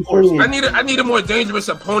I need a more dangerous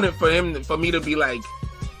opponent for me to be like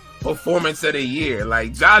performance of the year.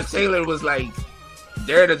 Like Josh Taylor was like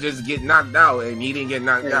there to just get knocked out, and he didn't get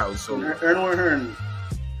knocked out. So Erno Hearn,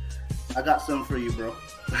 I got something for you, bro.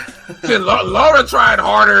 Laura tried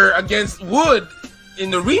harder against Wood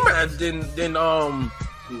in the rematch than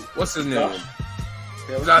what's his name?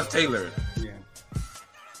 Josh Taylor.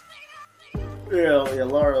 Yeah,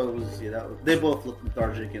 Laura was. They both looked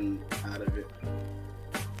lethargic and out of it.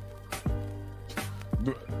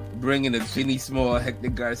 Bringing the Chinny Small Hector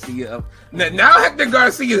Garcia up. Now Hector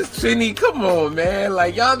Garcia's Chinny. Come on, man.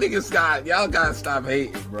 Like y'all niggas y'all gotta stop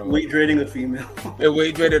hating, bro. Weight trading a female. And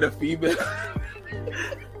weight trading a female.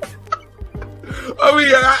 All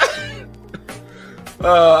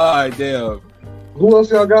right, damn. Who else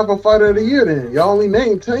y'all got for fighter of the year then? Y'all only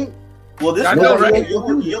named Tank. Well, this right?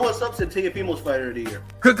 Yo, what's up to Teofimo's fighter of the year?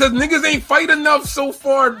 Cause niggas ain't fight enough so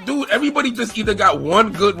far, dude. Everybody just either got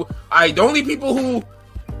one good. The only people who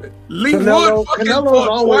Lee Wood fucking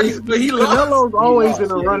fought twice, but he lost. Canelo's always in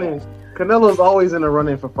the running. Canelo's always in the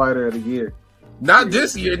running for fighter of the year. Not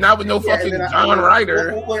this year, not with no fucking John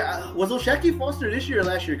Ryder. Was Oshaki Foster this year or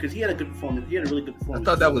last year? Because he had a good performance. He had a really good performance.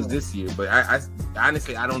 I thought that was this year, but I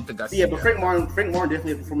honestly I don't think I see. Yeah, but Frank Martin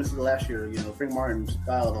definitely had performances last year. Frank Martin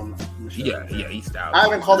styled on the show. Yeah, he styled. I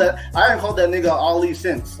haven't called that nigga Ali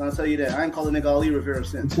since. I'll tell you that. I ain't called the nigga Ali Rivera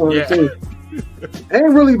since.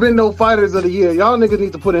 Ain't really been no fighters of the year. Y'all niggas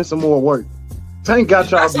need to put in some more work. Tank got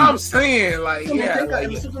y'all. That's what I'm saying. Like,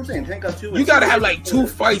 that's what I'm saying. Tank got 2. You gotta have like 2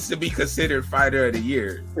 fights to be considered fighter of the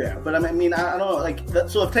year. Yeah, but I don't know. Like,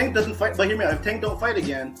 so if Tank doesn't fight, but hear me out. If Tank don't fight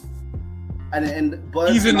again,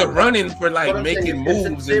 but he's in the running for like making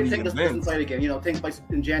moves. If Tank doesn't fight again, Tank fights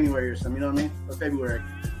in January or something. You know what I mean? Or February.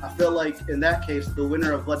 I feel like in that case, the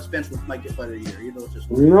winner of Bud Spence might get fighter of the year. It's just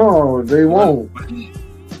no, they won't.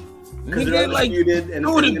 Nigga, like, dude,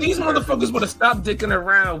 if these motherfuckers would have stopped dicking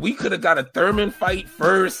around, we could have got a Thurman fight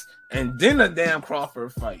first and then a damn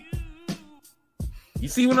Crawford fight. You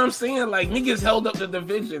see what I'm saying? Like, niggas held up the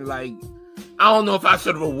division. Like, I don't know if I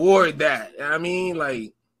should reward that. I mean,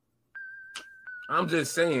 like, I'm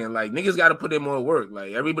just saying, like, niggas got to put in more work.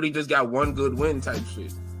 Like, everybody just got one good win type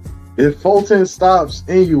shit. If Fulton stops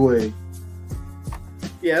anyway.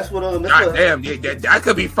 Yeah, that's what. Damn, that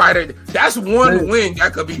could be fighter. That's one win.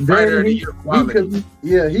 That could be fighter of the year quality.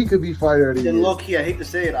 He could be fighter of the year. And low key, I hate to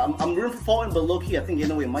say it, I'm rooting for Fulton, but low key, I think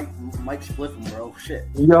Mike split him, bro.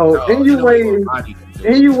 Shit. Inoue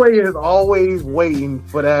is always waiting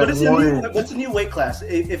for that. But it's a new weight class.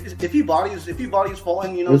 If he bodies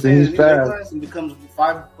Fulton, what I'm saying, he's fast. Weight class and becomes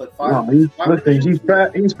 5.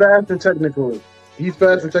 He's fast and technical. He's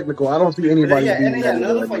fast and technical. I don't see anybody. And he got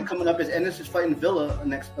another fight coming up. Ennis is fighting Villa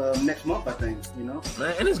next month, I think.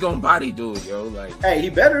 Man, Ennis gonna body dude, yo. Like, hey, he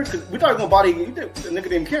better, because we thought he was gonna body a nigga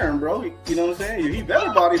named Karen, bro. You know what I'm saying? He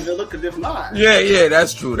better body Villa, because if not, yeah,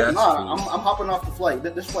 that's true. That's true. I'm hopping off the flight.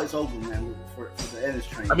 This flight's over, man. For the Ennis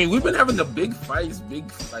train. I mean, we've been having the big fights,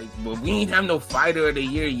 but we ain't have no fighter of the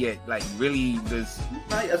year yet. Like, really, That's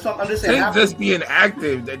what I'm just saying. Tank just being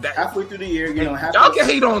active. Halfway through the year, y'all can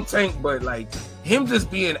hate on Tank, but like, him just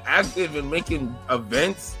being active and making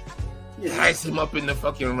events has him up in the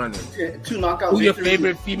fucking running. 2 knockouts. Who your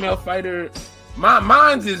favorite female fighter?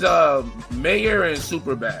 Mine's is Mayer and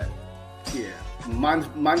Superbad. Yeah,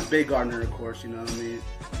 mine's Bay Gardner, of course. You know what I mean.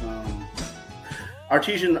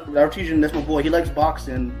 Artesian, that's my boy. He likes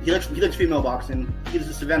boxing. He likes female boxing. He's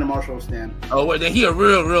a Savannah Marshall stan. Oh, wait, then he a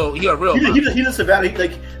real. He's a Savannah. He's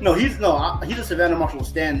a Savannah Marshall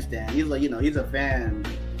stan. He's like, he's a fan.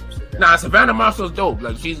 Nah, Savannah Marshall's dope.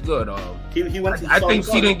 Like, she's good. He went. I think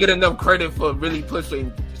she didn't get enough credit for really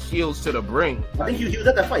pushing Shields to the brink. I think he was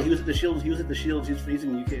at that fight. He was at the Shields. He's in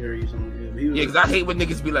the UK area or something. Yeah, because I hate when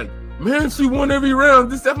niggas be like, man, she won every round.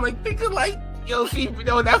 This stuff. I'm like, nigga, like, yo,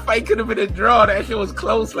 that fight could have been a draw. That shit was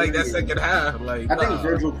close, like, that second half. Like, I think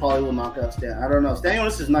Virgil probably will knock out Stan. I don't know. Stan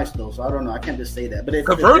Jonas is nice though, so I don't know. I can't just say that. But if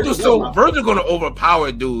Virgil gonna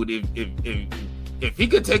overpower dude if he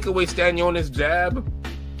could take away Stan Jonas' jab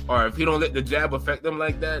or if he don't let the jab affect him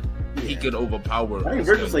like that, he could overpower. I think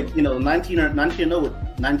Virgil's like 19-0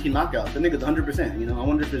 with 19 knockouts. The nigga's 100%. I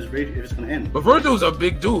wonder if it's gonna end. But Virgil's a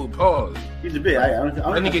big dude. Pause. He's a big. I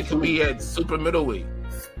think it could be at super middleweight.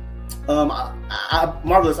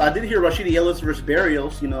 Marvelous. I did hear Rashidi Ellis versus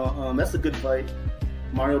Barrios. That's a good fight.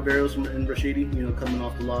 Mario Barrios and Rashidi. Coming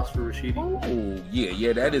off the loss for Rashidi. Oh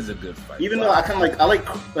yeah, that is a good fight. Even though I kind of like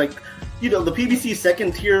the PBC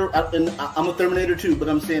second tier. And I'm a Terminator too, but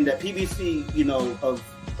I'm saying that PBC, of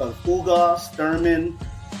Ugas, Thurman,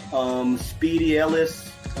 Speedy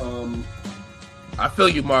Ellis. I feel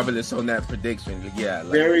you, Marvelous, on that prediction. Yeah,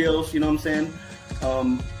 Barrios. You know what I'm saying?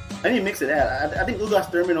 I need to mix it out. I think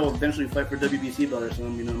Ugas Thurman will eventually fight for WBC belt or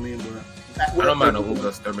something. You know what I mean? But I don't mind no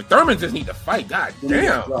Ugas Thurman. Thurman just need to fight. God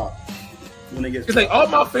damn. When it gets it's like all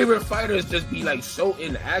my favorite fighters just be like so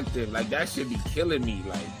inactive. Like that should be killing me.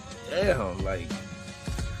 Like damn. Like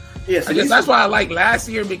yeah. So I guess that's why I like last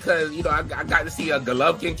year because I got to see a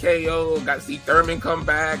Golovkin KO. Got to see Thurman come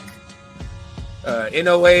back.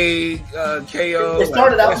 NOA KO. It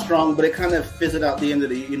started out strong, but it kind of fizzled out the end of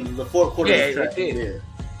the fourth quarter. Yeah, it did. Yeah.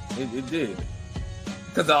 It did.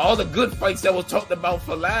 Because of all the good fights that was talked about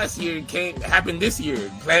for last year happened this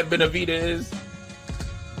year. Plant Benavidez,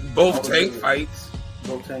 both tank fights.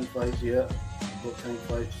 Both tank fights, yeah. Both tank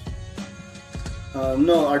fights.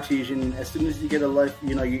 No, Artesian, as soon as you get a life,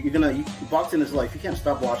 you're gonna boxing is life. You can't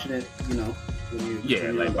stop watching it,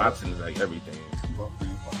 when boxing is like everything.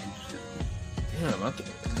 Damn,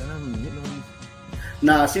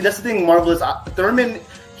 Nah, see, that's the thing, Marvelous. Thurman,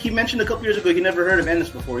 he mentioned a couple years ago he never heard of Ennis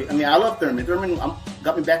before. I mean, I love Thurman. Thurman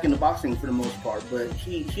got me back into boxing for the most part, but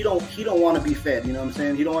he don't want to be fed. You know what I'm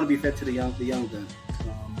saying? He don't want to be fed to the young gun,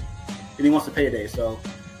 and he wants to payday. So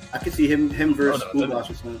I could see him versus Ugas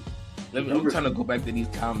or something. I'm trying to go back to these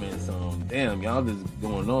comments. Damn, y'all just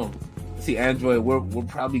going on. See, Android, we're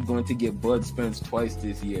probably going to get Bud Spence twice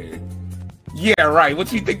this year. Yeah, right.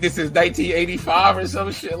 What you think this is 1985 or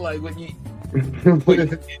some shit? Like when you.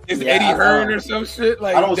 Is Eddie Hearn or some shit?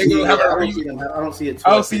 Like I don't see it.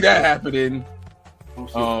 I don't see that happening.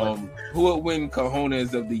 Who would win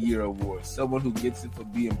Cojones of the Year award? Someone who gets it for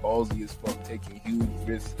being ballsy as fuck, taking huge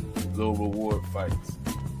risks, low reward fights.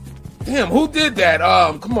 Damn, who did that?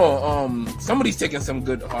 Come on. Somebody's taking some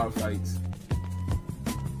good hard fights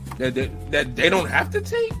that they don't have to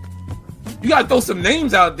take. You gotta throw some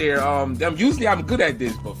names out there. Usually I'm good at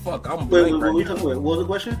this, but fuck, I'm blank. What was the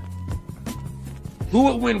question? Who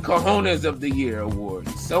would win Cojones of the Year award?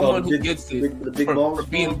 Someone who gets it for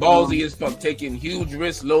being ballsy as fuck, taking huge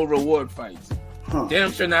risks, low reward fights.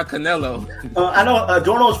 Damn sure not Canelo. I know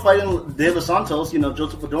Adorno's fighting De Los Santos,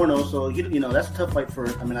 Joseph Adorno, so that's a tough fight for.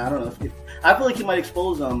 I mean, I don't know. I feel like he might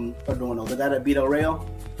expose Adorno, the guy that beat Arreo,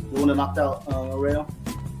 the one that knocked out Arreo.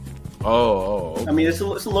 Oh. Okay. I mean, it's a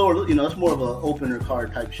lower, it's more of an opener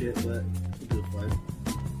card type shit, but it's a good fight.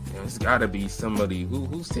 It's got to be somebody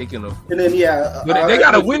who's taking a. And then but they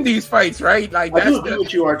got to win these fights, right? Like I do agree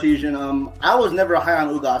with you, Artesian. I was never high on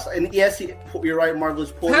Ugas, and yes, you're right,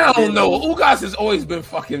 Marvelous. Hell no, Ugas has always been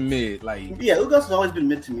fucking mid. Like Ugas has always been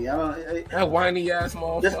mid to me. That whiny ass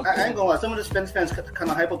motherfucker. I ain't gonna lie. Some of the Spence fans kind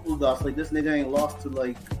of hype up Ugas, like this nigga ain't lost to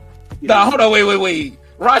like. Nah, hold on, wait.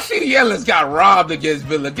 Rashidi Ellis got robbed against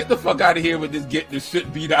Villa. Get the fuck out of here with this getting the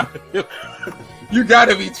shit beat out of him. You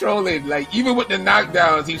gotta be trolling. Like, even with the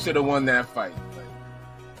knockdowns, he should have won that fight. Like,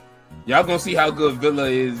 y'all gonna see how good Villa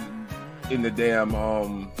is in the damn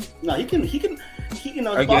No, he can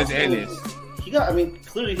against Ennis.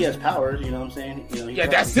 Clearly he has powers, you know what I'm saying?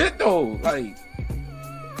 That's it though. Like,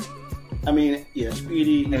 I mean,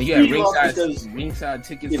 Speedy. And Speedy ringside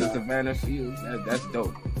tickets to Savannah Field. That's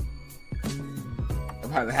dope.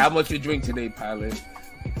 How much you drink today, Pilot?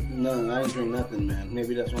 No, I ain't drink nothing, man.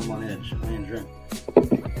 Maybe that's why I'm on edge. I ain't drink.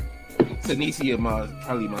 Tanisha,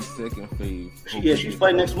 probably my second fave. She's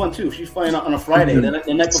fighting next month too. She's fighting on a Friday, the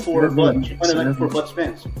night before Bud. She's fighting the night before Bud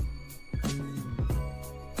Spence.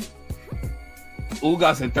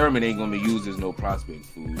 Ugas and Thurman ain't gonna be used as no prospect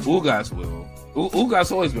food. Ugas will.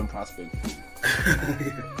 Ugas always been prospect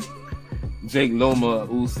food. Jake Loma,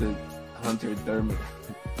 Usyk, Hunter, Thurman.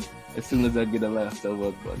 As soon as I get a last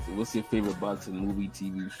over, what's your favorite boxing movie,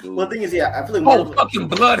 TV show? Well, the thing is, I feel like fucking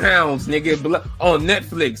Bloodhounds, nigga, on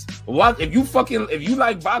Netflix. If you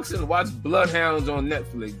like boxing, watch Bloodhounds on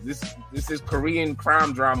Netflix. This is Korean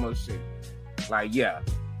crime drama shit. Like, yeah,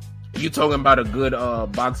 if you talking about a good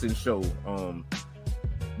boxing show,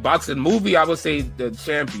 boxing movie, I would say The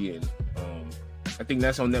Champion. I think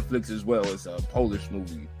that's on Netflix as well. It's a Polish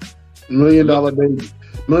movie. $1 Million Baby.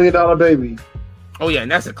 $1 Million Baby. Oh yeah,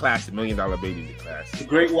 and that's a classic. $1 Million Baby is a classic. The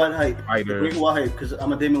Great White Hype. Fighter. The Great White Hype, because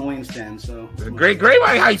I'm a Damon Wayans fan, so. The Great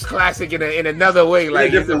White Hype's classic in another way.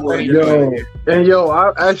 Like, different way. Yo,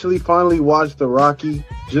 I actually finally watched the Rocky.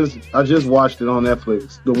 I just watched it on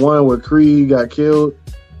Netflix. The one where Creed got killed.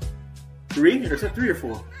 3? Or is it 3 or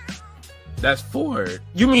 4? That's 4.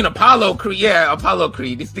 You mean Apollo Creed? Yeah, Apollo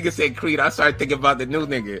Creed. This nigga said Creed. I started thinking about the new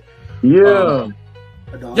nigga. Yeah.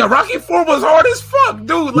 Yeah, Rocky 4 was hard as fuck,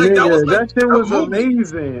 dude. Like that shit was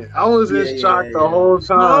amazing. I was just shocked the whole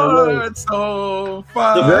time. So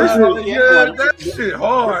fun. That shit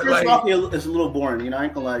hard. The first Rocky is a little boring. You know, I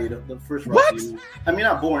ain't gonna lie to you. The first Rocky. What? I mean,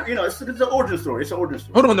 not boring. You know, it's an origin story. It's an origin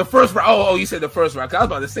story. Hold on, the first. Oh, you said the first Rocky. I was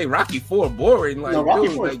about to say Rocky 4 boring. Like, no, Rocky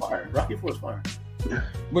dude, 4 is fire. Rocky 4 is fire.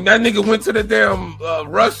 When that nigga went to the damn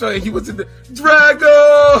Russia and he was in the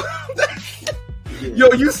Drago.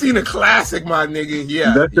 Yo, you seen a classic, my nigga.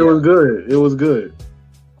 Yeah. That shit was good. It was good.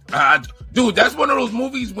 Dude, that's one of those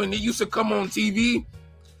movies when it used to come on TV.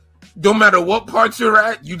 No matter what part you're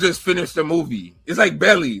at, you just finish the movie. It's like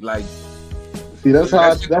Belly. Like, see, that's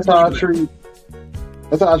how I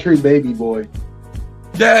treat Baby Boy.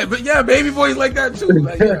 Yeah, but yeah, Baby Boy's like that too.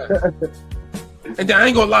 Like, yeah. And then I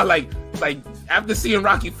ain't gonna lie, like after seeing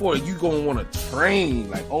Rocky 4, you gonna want to train.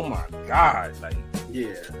 Like, oh my god, like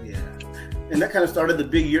yeah. And that kind of started the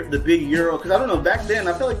big Euro. Because I don't know, back then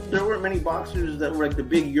I felt like there weren't many boxers that were like the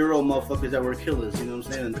big Euro motherfuckers that were killers. You know what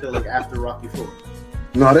I'm saying? Until like after Rocky 4.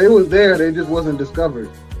 No, they was there. They just wasn't discovered.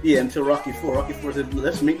 Yeah, until Rocky 4. Rocky 4 said,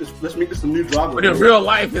 let's make this a new drama. But in real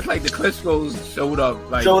life, it's like the Klitschko's showed up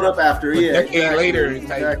after, yeah. A decade later.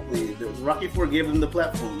 Exactly. Rocky 4 gave them the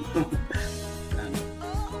platform.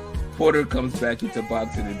 Porter comes back into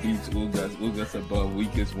boxing and beats Ugas. Ugas above,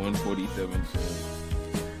 weakest 147.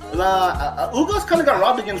 Ugas kind of got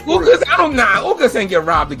robbed against Porter. Ugas ain't get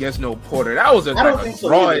robbed against no Porter. That was I don't think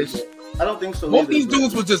so. I don't think so. Both these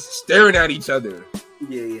dudes were just staring at each other.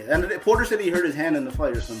 Yeah. And Porter said he hurt his hand in the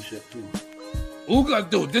fight or some shit too. Ugas,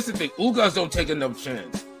 dude, this is the thing. Ugas don't take enough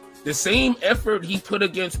chance. The same effort he put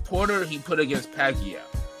against Porter, he put against Pacquiao.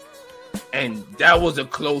 And that was a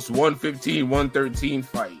close 115, 113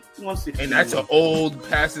 fight. 116. And that's an old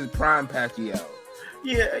past his prime Pacquiao.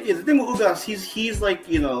 Yeah. The thing with Ugas, he's like,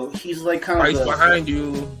 you know, he's like kind of behind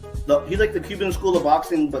you. He's like the Cuban school of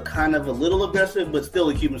boxing, but kind of a little aggressive, but still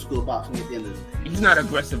the Cuban school of boxing at the end of the day. He's not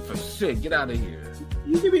aggressive for shit. Get out of here.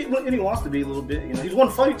 He can be, and he wants to be a little bit. You know, he's won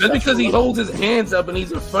fights. Just because he holds his hands up and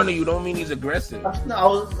he's in front of you, don't mean he's aggressive. No, I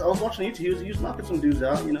was watching YouTube. He was knocking some dudes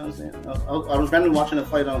out. You know what I'm saying? I was randomly watching a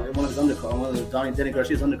fight on one of his undercards, one of Danny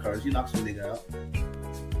Garcia's undercards. He knocked some nigga out.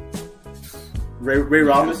 Ray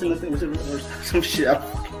Robinson, I think, was it, or some shit?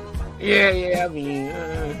 Yeah. I mean,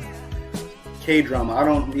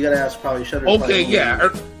 K-drama. You gotta ask probably Shutter. Okay, yeah.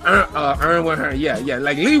 Earn with her. Yeah.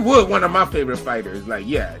 Like Lee Wood, one of my favorite fighters. Like,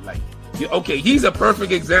 yeah, like. Okay, he's a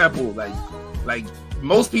perfect example. Like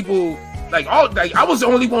most people, I was the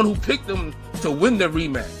only one who picked him to win the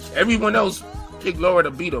rematch. Everyone else picked Laura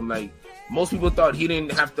to beat him. Like most people thought he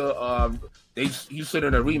didn't have to. He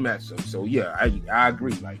shouldn't have rematched him. So yeah, I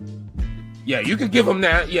agree. Like, yeah, you could give him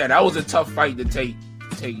that. Yeah, that was a tough fight to take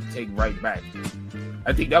right back.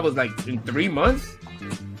 I think that was like in 3 months.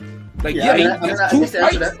 Like I guess to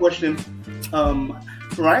answer that question,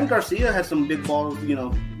 Ryan Garcia had some big balls. You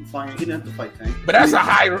know. Fine. He didn't have to fight Tank. But that's a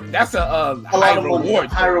high reward.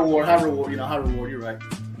 High reward. You know, high reward. You're right.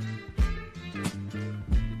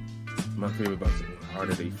 My favorite boxer, How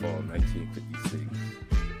Did They Fall,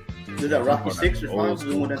 1956. Is that Rocky 6 or 5?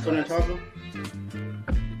 The one with Antonio Charlo?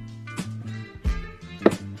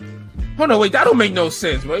 Hold on, wait. That don't make no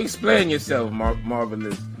sense. Well, explain yourself,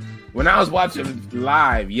 Marvelous. When I was watching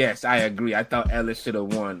live, yes, I agree. I thought Ellis should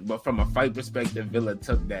have won, but from a fight perspective, Villa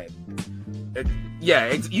took that.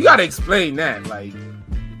 You gotta explain that. Like,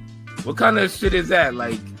 what kind of shit is that?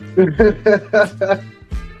 Like,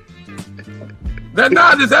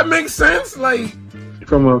 does that make sense? Like,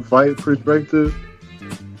 from a fight perspective,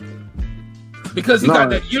 because he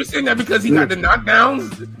got that. You're saying that because he got the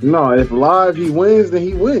knockdowns? No, if live he wins, then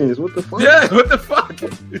he wins. What the fuck? Yeah, what the fuck?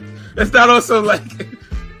 That's not also like.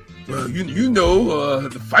 Well, you know,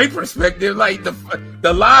 the fight perspective. Like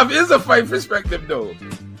the live is a fight perspective, though.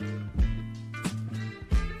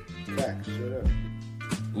 Facts, shut up.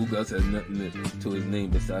 Ugas has nothing to his name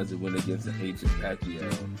besides the win against the ancient Pacquiao.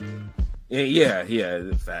 Yeah,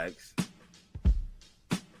 the facts.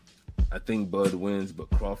 I think Bud wins, but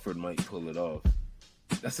Crawford might pull it off.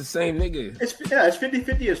 That's the same nigga. It's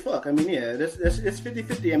 50-50 as fuck. I mean, yeah, it's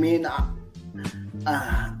 50-50. I mean,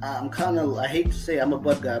 I'm kind of, I hate to say I'm a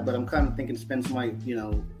Bud guy, but I'm kind of thinking Spence might, you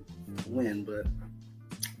know, win, but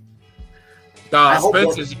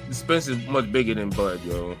Spence is much bigger than Bud,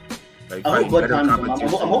 yo. Like, I hope Bud times him.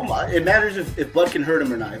 I'm hoping it matters if Bud can hurt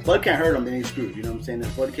him or not. If Bud can't hurt him, then he's screwed. You know what I'm saying?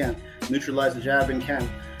 If Bud can't neutralize the jab and can't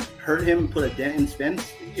hurt him, put a dent in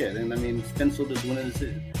Spence, yeah, then I mean Spence will just win a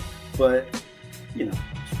decision. But you know,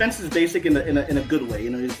 Spence is basic in a good way. You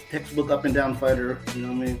know, he's a textbook up and down fighter. You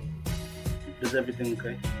know what I mean? Does everything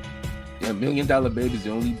okay? Yeah, $1 Million Baby is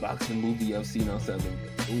the only boxing movie I've seen on 7.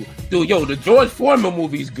 Ooh. Dude, yo, the George Foreman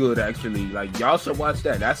movie's good actually. Like y'all should watch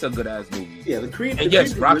that. That's a good ass movie. Yeah, the Creed. And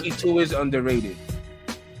yes, Rocky 2 is underrated.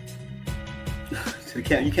 You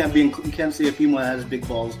can't say a female has big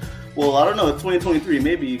balls. Well, I don't know. It's 2023.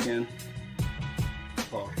 Maybe you can.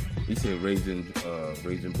 Oh. He said Raising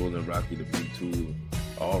Bull and Rocky the Big 2.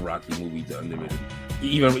 All Rocky movies are underrated.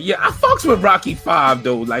 I fucks with Rocky 5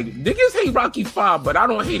 though. Like niggas hate Rocky 5, but I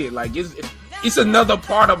don't hate it. Like it's another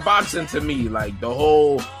part of boxing to me. Like the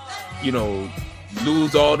whole, you know,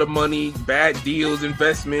 lose all the money, bad deals,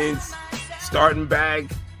 investments, starting back.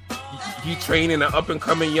 You training an up and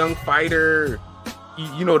coming young fighter.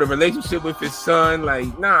 You know, the relationship with his son.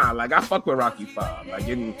 Like nah, like I fuck with Rocky 5. Like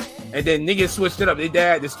and then niggas switched it up. They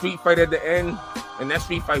had the street fight at the end, and that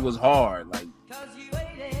street fight was hard. Like.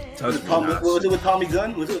 Was it with Tommy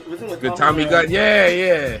Gunn? Was it with Tommy Gunn?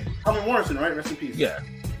 Yeah. Tommy Morrison, right? Rest in peace. Yeah.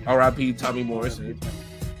 R.I.P. Tommy Morrison.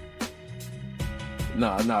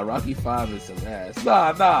 Nah. Rocky 5 is some ass.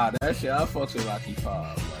 Nah. That shit, I fucks with Rocky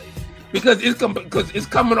 5. Like, because it's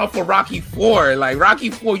coming off of Rocky 4. Like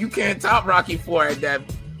Rocky 4, you can't top Rocky 4 at that.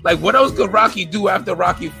 Like, what else could Rocky do after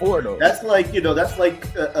Rocky 4 though? That's like a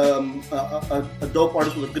dope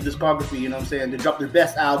artist with a good discography. You know what I'm saying? They drop their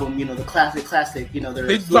best album. You know, the classic. You know,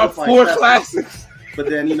 they drop 4 classics. But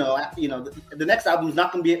then you know, the next album is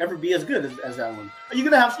not going to ever be as good as that one.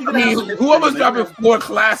 Whoever's dropping 4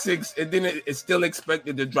 classics and then it's still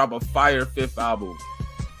expected to drop a fire 5th album.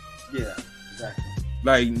 Yeah, exactly.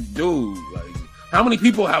 Like, dude, like, how many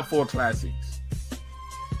people have 4 classics?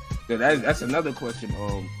 So that's another question.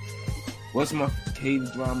 What's my cave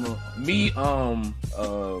drama? Me, I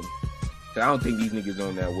don't think these niggas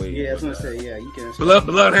on that way. Yeah, I was gonna say, yeah, you can.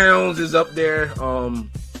 Bloodhounds is up there.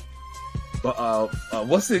 But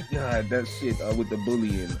what's it? That shit with the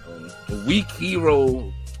bullying. The Weak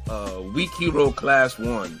Hero Class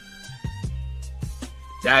 1.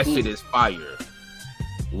 That shit is fire.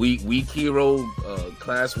 Weak Hero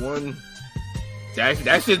Class 1.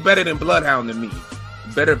 That shit's better than Bloodhound to me.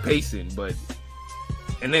 Better pacing,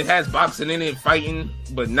 and it has boxing in it, fighting,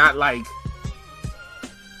 but not like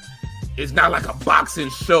it's not like a boxing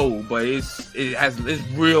show, but it's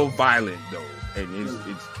real violent though, and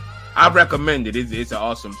it's I recommend it. It's an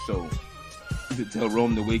awesome show. To tell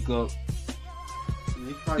Rome to wake up.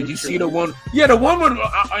 Did you see the one? Yeah, the one with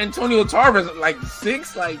Antonio Tarver, like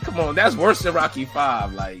 6. Like, come on, that's worse than Rocky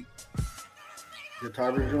 5. Like. The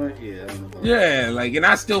Tarver joint? Yeah. Yeah, like, and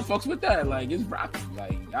I still fucks with that. Like, it's Rocky.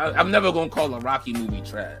 Like, I'm never gonna call a Rocky movie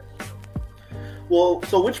trash. Well,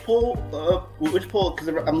 so which poll? Because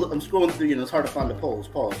I'm scrolling through. You know, it's hard to find the polls.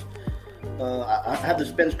 Pause. I have the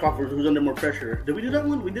Spence Crawford, who's under more pressure. Did we do that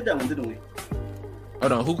one? We did that one, didn't we?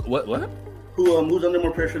 Hold on. Who? What? Who's under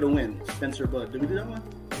more pressure to win? Spencer Bud. Did we do that one?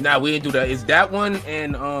 Nah, we didn't do that. It's that one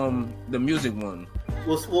and the music one.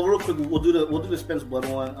 Well, real quick, we'll do the Spence Bud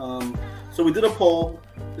one. So we did a poll.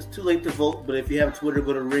 It's too late to vote, but if you have Twitter,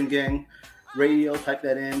 go to Ring Gang Radio, type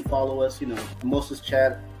that in, follow us. You know, Moses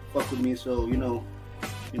chat, fuck with me, so you know.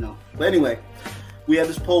 But anyway, we have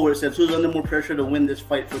this poll where it says who's under more pressure to win this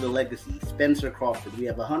fight for the legacy, Spence or Crawford. We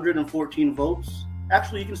have 114 votes.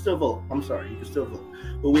 Actually, you can still vote. I'm sorry, you can still vote.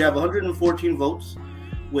 But we have 114 votes,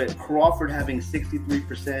 with Crawford having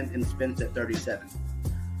 63% and Spence at 37%.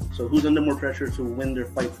 So who's under more pressure to win their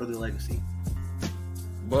fight for their legacy?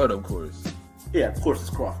 Bud, of course. Yeah, of course it's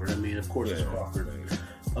Crawford. I mean, of course it's Crawford.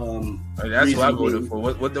 That's what I voted for.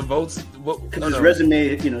 What the votes? His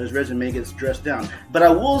resume, his resume gets dressed down. But I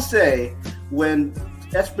will say, when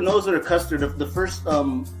Espinoza or Custer, the first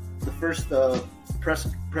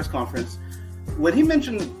press conference, when he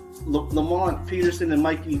mentioned Lamont Peterson and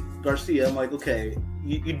Mikey Garcia, I'm like, okay,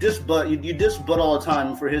 you diss Bud all the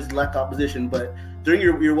time for his lack of opposition, but during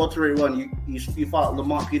your welterweight run, you fought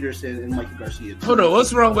Lamont Peterson and Mikey Garcia. Hold on,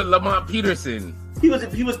 what's wrong with Lamont Peterson? He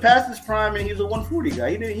was past his prime and he was a 140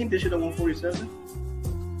 guy. He didn't dish it at 147.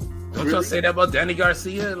 Don't y'all say that about Danny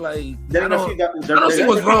Garcia? Like, I don't see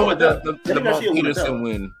what's wrong with the Lamont Peterson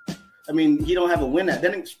win. I mean, he don't have a win at.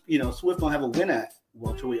 Then Swift don't have a win at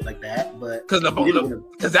welterweight like that. But because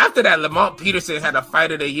after that, Lamont Peterson had a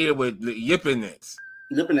fight of the year with Yipinets.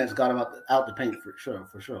 Lipinets got him out the paint for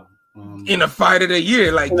sure. In a fight of the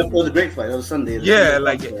year, like it was a great fight. It was Sunday. Yeah,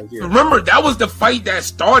 remember that was the fight that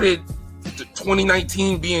started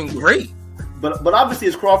 2019 being great. But obviously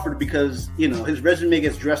it's Crawford because, you know, his resume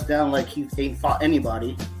gets dressed down like he ain't fought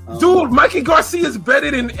anybody. Dude, Mikey Garcia is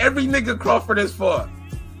better than every nigga Crawford has fought.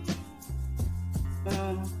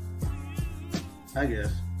 I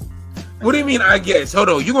guess. What do you mean? I guess. Hold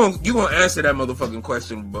on. You gonna answer that motherfucking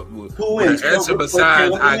question? But who wins? Answer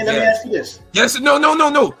besides I guess. Let me ask you this. Yes.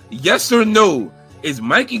 No. Yes or no? Is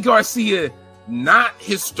Mikey Garcia not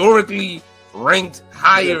historically ranked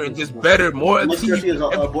higher and just better, more? Mikey Garcia is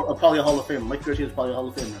probably a Hall of Famer. Mikey Garcia is probably a Hall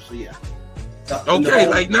of Famer. So yeah. Okay,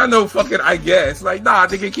 like no fucking. I guess. Like nah,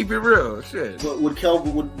 they can keep it real. Shit. Would Kell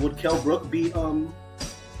Brook beat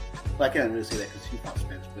I can't really say that because he fought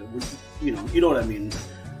Spence, but you know what I mean.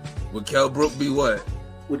 Would Kell Brook be what?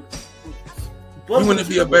 He Bud wouldn't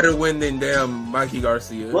be a better win than damn Mikey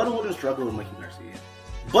Garcia. Bud wouldn't struggle with Mikey Garcia.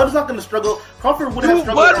 Bud's not going to struggle. Crawford wouldn't have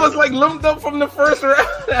struggled. Bud was like lumped up from the first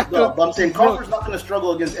round. No, but I'm saying Crawford's not going to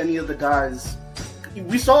struggle against any of the guys.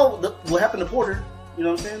 We saw what happened to Porter. You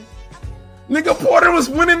know what I'm saying? Nigga, Porter was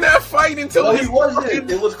winning that fight until he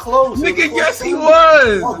wasn't. It was close. Nigga, yes, he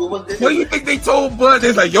was. What do you think they told Bud?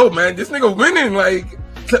 They're like, yo, man, this nigga winning. Like,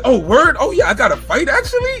 oh, word? Oh, yeah, I got a fight,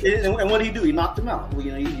 actually? And what did he do? He knocked him out. Well,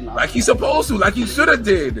 you know, he knocked like he's supposed to. Like he should have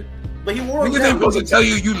did. But he wore him down. Niggas ain't supposed to tell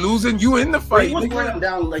you losing. You in the fight. He was wearing him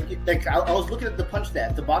down. Like I was looking at the punch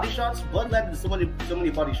stat. The body shots, Bud landed so many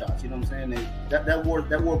body shots. You know what I'm saying? That wore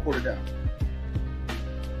Porter down.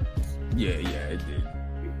 Yeah, it did.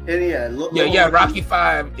 And yeah. Rocky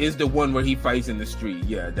 5 is the one where he fights in the street.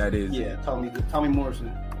 Yeah, that is. Yeah, Tommy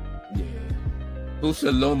Morrison. Yeah. Who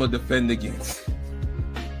should Loma defend against?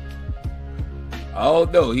 Oh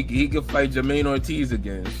no, he could fight Jermaine Ortiz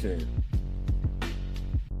again. Shit.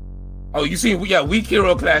 Oh, you see, Weak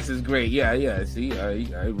Hero class is great. Yeah. See,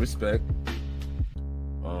 I respect.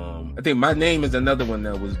 I think My Name is another one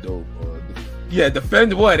that was dope.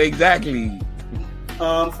 Defend what exactly?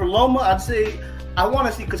 For Loma, I'd say I want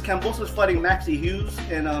to see because Cambosa's fighting Maxie Hughes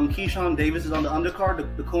and Keyshawn Davis is on the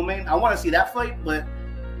undercard, the co-main. I want to see that fight, but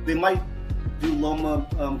they might do Loma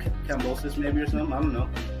Cambosis maybe or something. I don't know.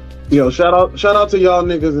 Yo, shout out to y'all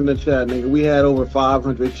niggas in the chat, nigga. We had over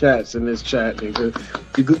 500 chats in this chat, nigga.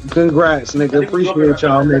 Congrats, nigga. Appreciate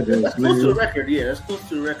y'all niggas. That's close to the record, yeah. That's close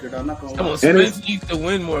to the record. I'm not gonna lie. Come on, Spence needs to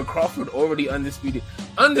win more. Crawford already undisputed.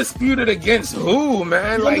 Undisputed against who,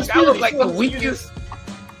 man? Like that was like the weakest.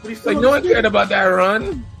 Like no one cared about that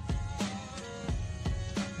run.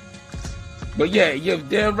 But yeah, you're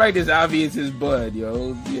damn right. It's obvious as Bud,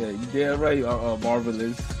 yo. Yeah, you damn right.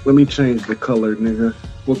 Marvelous. Let me change the color, nigga.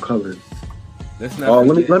 What color? Let's not.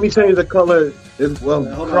 Let me change the color.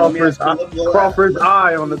 Crawford's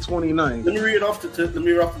eye on the 29th. Let me read it off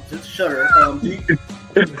to Shutter.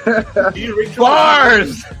 Do you rate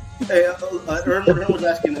bars? Hey, Erm was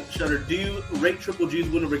asking Shutter. Do you rate Triple G's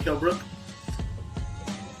win over Kell Brook?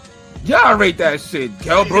 Yeah, I rate that shit.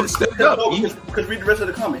 Kell Brook stepped up. Because read the rest of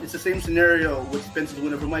the comment. It's the same scenario with Spence's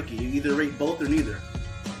win over Mikey. You either rate both or neither.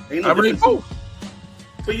 Ain't no I rate both.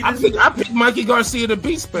 But I picked Mikey Garcia to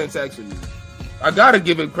beat Spence. Actually, I gotta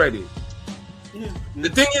give it credit. The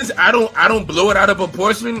thing is, I don't blow it out of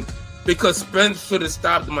proportion because Spence should have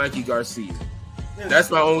stopped Mikey Garcia.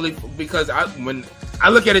 That's my only because when I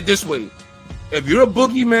look at it this way, if you're a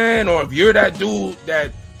boogeyman or if you're that dude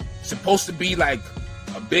that's supposed to be like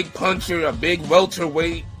a big puncher, a big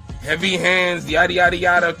welterweight, heavy hands, yada yada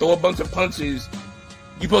yada, throw a bunch of punches,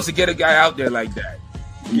 you're supposed to get a guy out there like that.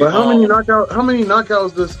 But how many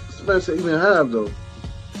knockouts does Spence even have though?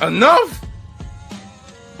 Enough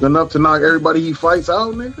to knock everybody he fights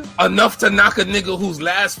out, nigga? Enough to knock a nigga whose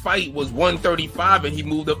last fight was 135 and he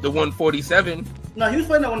moved up to 147. No, he was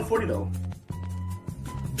fighting at 140 though.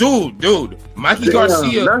 Dude, Mikey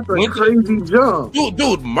Garcia. That's a crazy jump.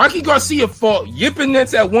 Dude, Mikey Garcia fought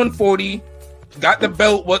Yippinets at 140, got the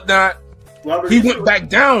belt, whatnot. He went back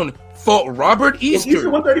down, fought Robert Easter. Was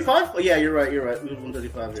 135? Oh, yeah, you're right. He was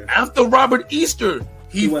 135, yeah. After Robert Easter,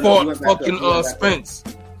 he fought fucking Spence.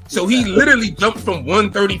 So he literally jumped from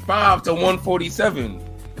 135 to 147.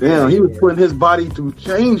 Damn, he was putting his body through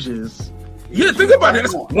changes. Yeah, think about it.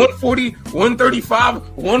 That's 140, 135,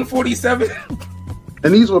 147.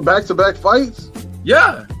 And these were back-to-back fights?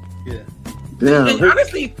 Yeah. Damn. And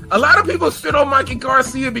honestly, a lot of people shit on Mikey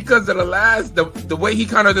Garcia because of the way he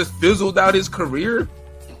kind of just fizzled out his career.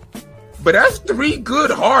 But that's 3 good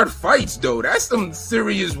hard fights though. That's some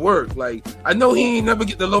serious work. Like I know he ain't never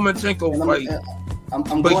get the Lomachenko fight.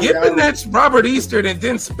 But Yippinets, Robert Easter, and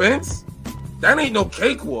then Spence, that ain't no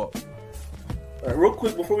cakewalk. Real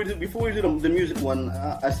quick before we do the music one,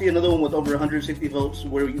 I see another one with over 160 votes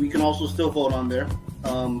where we can also still vote on there.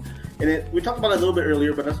 And we talked about it a little bit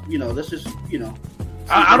earlier, but that's just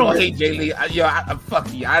I don't hate Jay Lee.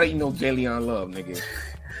 Fuck you. I didn't know Jay Lee on love, nigga.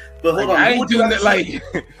 But hold on, I ain't doing that. Like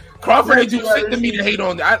Crawford ain't do shit to me to hate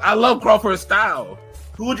on. I love Crawford's style.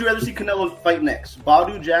 Who would you rather see Canelo fight next?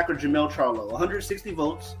 Badu Jack or Jamel Charlo? 160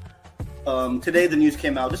 votes. Today the news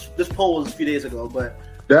came out. This poll was a few days ago, but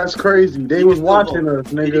that's crazy. They was watching us,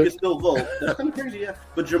 nigga. You can still vote. That's kind of crazy, yeah.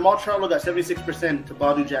 But Jamel Charlo got 76% to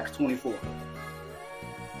Badu Jack's 24%.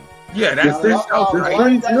 Yeah, that's still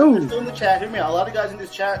in the chat. Hear me out. A lot of guys in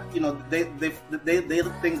this chat, you know, they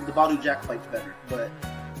look things the Badu Jack fight's better, but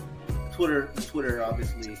Twitter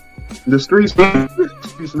obviously. The streets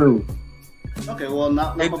knew. Okay, well,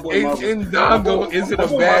 not my boy Marvel. In Dongo, is it a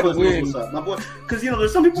bad win? My boy, because you know,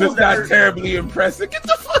 there's some people just that not terribly impressive. Get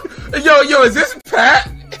the fuck, yo, is this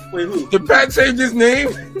Pat? Wait, who? Did Pat change his name?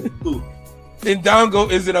 Who? In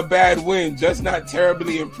Dongo, is it a bad win? Just not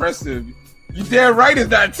terribly impressive. You damn right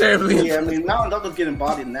it's not terribly impressive. Yeah, I mean, now Dongo's getting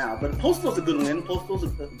bodied now, but Postal's a good win. Postal's a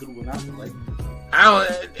good win. I feel like.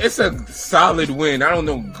 It's a solid win. I don't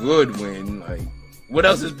know good win. Like, what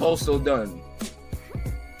else has Postal done?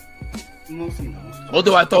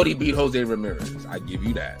 Although I thought he beat Jose Ramirez, I give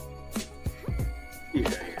you that. Yeah.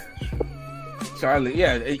 Charlie,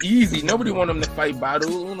 yeah, easy. Nobody want him to fight Badu.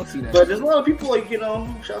 I want to see that. But there's a lot of people like, you know,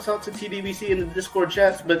 shouts out to TDBC in the Discord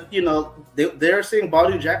chats. But you know, they're saying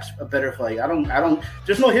Badu Jack's a better fight. I don't.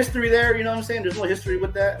 There's no history there. You know what I'm saying? There's no history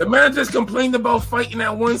with that. The man just complained about fighting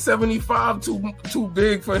at 175 too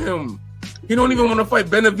big for him. He don't even want to fight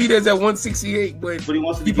Benavidez at 168, but he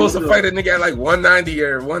wants to. He's supposed to fight a nigga at like 190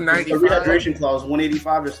 or 195. A rehydration clause,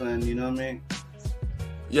 185 or something. You know what I mean?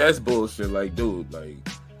 Yeah, it's bullshit. Like, dude, like,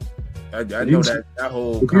 I know that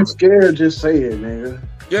whole. If you're scared, just say it, nigga.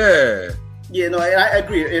 Yeah. Yeah, no, I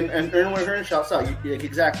agree. And Erwin Hearn shouts out. Yeah,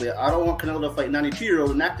 exactly. I don't want Canelo to fight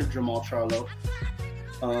 92-year-old inactive Jamel Charlo.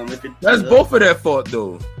 That's both of their fault,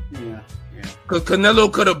 though. Yeah. Because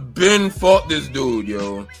Canelo could have been fought this dude,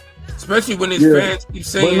 yo. Especially when his fans keep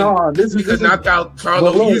saying he could knock out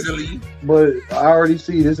Charlo easily. But I already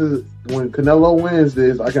see this is when Canelo wins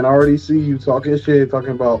this. I can already see you talking shit, talking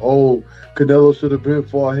about Canelo should have been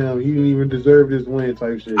fought him. He didn't even deserve this win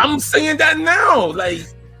type shit. I'm saying that now, like.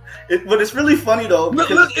 But it's really funny though. Look,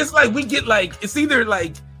 it's like we get like it's either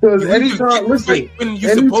like anytime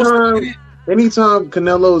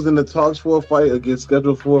Canelo's in the talks for a fight or gets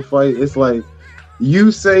scheduled for a fight, it's like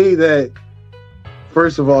you say that.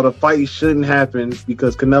 First of all, the fight shouldn't happen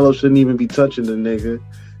because Canelo shouldn't even be touching the nigga.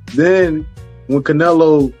 Then, when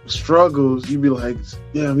Canelo struggles, you be like,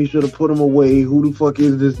 damn, he should have put him away. Who the fuck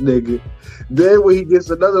is this nigga? Then when he gets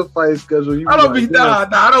another fight schedule, you be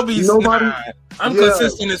I'm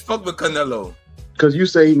consistent as fuck with Canelo. Because you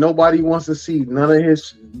say nobody wants to see none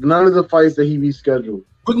of the fights that he be scheduled.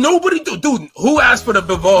 But nobody, dude, who asked for the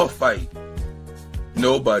Bivol fight?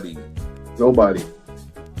 Nobody.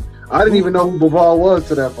 I didn't even know who Bivol was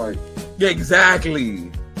to that fight. Yeah, exactly.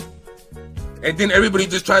 And then everybody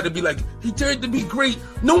just tried to be like, he dared to be great.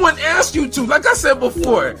 No one asked you to, like I said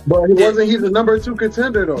before. But he wasn't. He's a number 2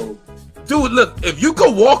 contender, though. Dude, look, if you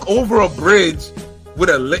could walk over a bridge with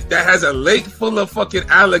a lake that has a lake full of fucking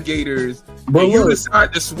alligators, and you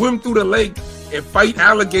decide to swim through the lake and fight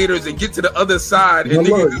alligators and get to the other side, and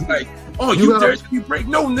niggas is like, you dare to be great?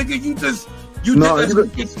 No, nigga, you just... You gotta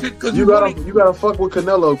fuck with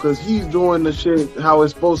Canelo because he's doing the shit how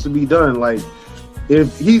it's supposed to be done. Like,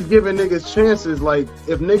 if he's giving niggas chances, like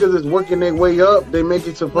if niggas is working their way up, they make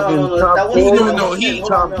it to fucking top 4. No, he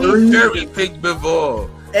top 3. He very picked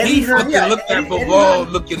Bivol. He fucking looked at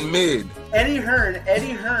Bivol looking mid. Eddie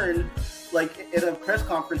Hearn, like in a press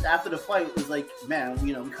conference after the fight was like, man,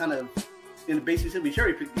 you know, we kind of. And basically said we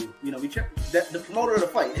cherry picked you. You know, the promoter of the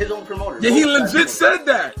fight, his own promoter. Yeah, he legit said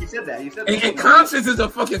that. He said that. And Conscious is a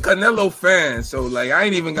fucking Canelo fan, so like I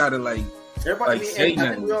ain't even gotta like. Everybody, say I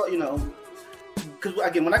think we all, you know, because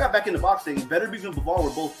again, when I got back into boxing, Beterbiev and Bivol were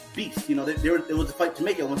both beasts. You know, there was a fight to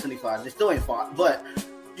make it at 175. They still ain't fought, but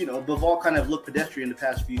you know, Bivol kind of looked pedestrian the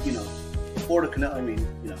past few, you know, before the Canelo. I mean,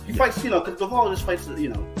 you know, he fights, you know, because Bivol just fights, you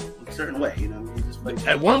know, a certain way. You know, he just fights.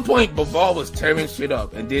 At one point, Bivol was tearing shit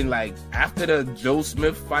up, and then like after the Joe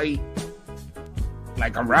Smith fight,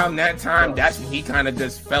 like around that time, that's when he kind of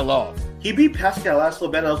just fell off. He beat Pascal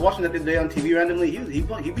Laszlo better. I was watching that the other day on TV randomly. He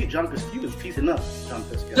beat John Pascal. He was piecing up John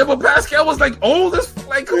Pascal. Yeah, but Pascal was like old as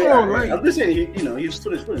like come on, like I'm just saying, he was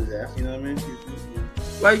putting his foot in his ass. You know what I mean?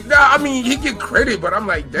 Like, nah, I mean, he get credit, but I'm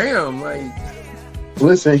like, damn, like.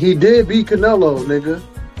 Listen, he did beat Canelo, nigga.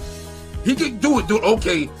 He could do it, dude.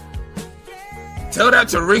 Okay, tell that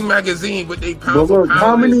to Ring Magazine, but they pound for pound.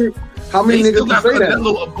 How many niggas can say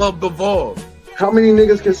Canelo above Bivol. How many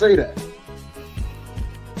niggas can say that?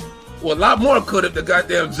 Well, a lot more could if the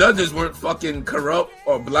goddamn judges weren't fucking corrupt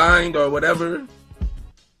or blind or whatever.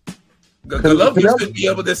 Golovkin should be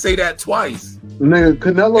able to say that twice. Nigga,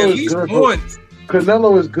 Canelo At is least good. once.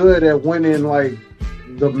 Canelo is good at winning like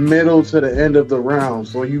the middle to the end of the round,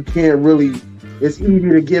 so you can't really. It's easy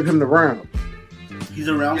to give him the round. He's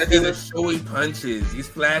around. Yeah, he's a showy punches. He's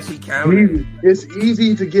flashy counters. It's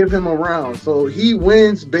easy to give him a round, so he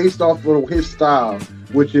wins based off of his style,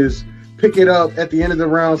 which is pick it up at the end of the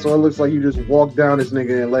round, so it looks like you just walk down this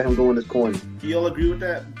nigga and let him go in his corner. Do y'all agree with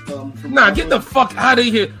that? Nah, get the fuck out of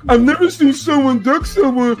here. I've never seen someone duck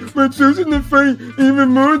someone by choosing to fight even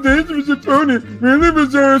more dangerous opponent. Really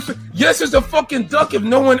bizarre. Yes, it's a fucking duck if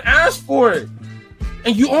no one asked for it.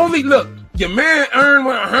 And you only look, your man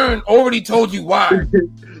Ern already told you why.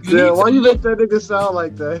 Why you let that nigga sound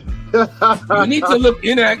like that? You need to look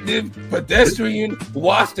inactive, pedestrian,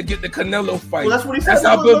 watch to get the Canelo fight. Well, that's what he said. That's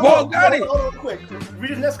how Bivol got it. Hold on, quick. Read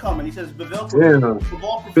his next comment. He says Bivol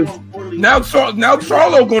performed poorly. Now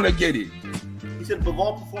Charlo gonna get it. He said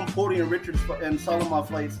Bivol performed poorly in Richards and Solomon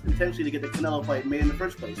fights intentionally to get the Canelo fight made in the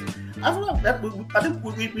first place. I don't know. I think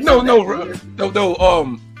we No.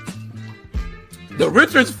 The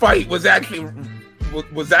Richards fight was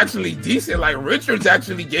actually decent. Like Richards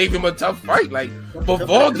actually gave him a tough fight. Like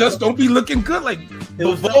Bivol just don't be looking good. Like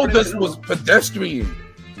Bivol just was pedestrian.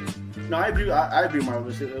 No, I agree. I agree,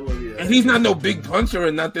 Marvelous. And he's not no big puncher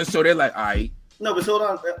or nothing. So they're like, all right. No, but hold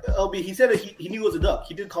on, LB. He said that he knew it was a duck.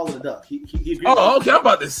 He did call it a duck. He agreed. Oh, okay. I'm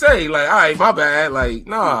about to say, like, all right, my bad. Like,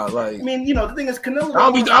 nah, like. I mean, the thing is, Canelo. I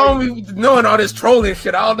don't be knowing all this trolling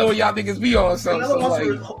shit. I don't know what y'all niggas be on.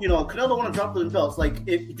 Canelo want to drop them belts. Like,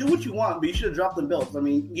 do what you want, but you should have dropped them belts. I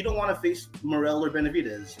mean, you don't want to face Morel or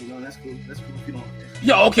Benavidez. And that's cool. That's cool if you don't.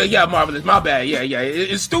 Yeah, okay, yeah, Marvelous. My bad. Yeah.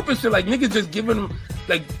 It's stupid shit. Like, niggas just giving them,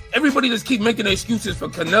 like, everybody just keep making excuses for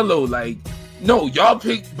Canelo. Like, no, y'all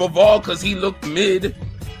picked Bivol because he looked mid.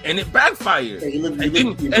 And it backfired.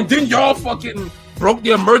 And then y'all fucking broke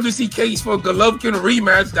the emergency case for Golovkin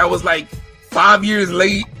rematch that was like 5 years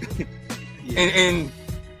late. and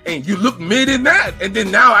you look mid in that. And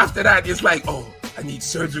then now after that, it's like, oh, I need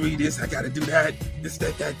surgery, this, I gotta do that, this,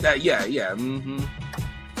 that. Yeah. Mm-hmm.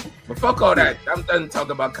 But fuck all that. I'm done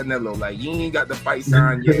talking about Canelo. Like, you ain't got the fight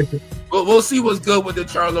signed yet. But we'll see what's good with the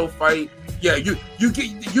Charlo fight. Yeah, you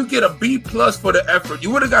get a B+ for the effort. You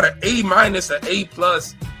would have got an A-, an A+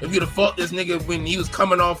 if you'd have fought this nigga when he was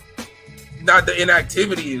coming off not the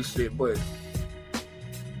inactivity and shit. But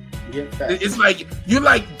it's like you're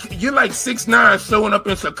like 6'9" showing up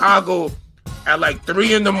in Chicago at like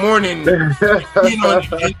 3 a.m,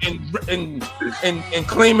 and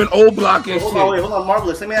claiming old block and shit. Hold on,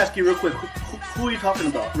 Marvelous. Let me ask you real quick. Who are you talking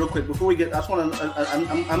about? Real quick before we get. I just want to.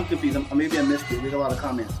 I'm confused. Maybe I missed it. We got a lot of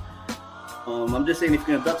comments. I'm just saying if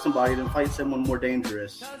you're gonna duck somebody, then fight someone more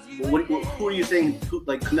dangerous. Who are you saying?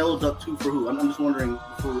 Like Canelo ducked two for who? I'm just wondering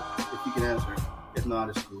if you can answer. If not,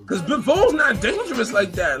 it's cool. Because Bivol's not dangerous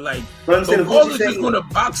like that. Like Bivol is just gonna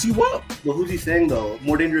box you up. But who's he saying though?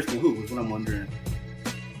 More dangerous than who? Is what I'm wondering.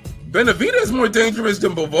 Benavidez is more dangerous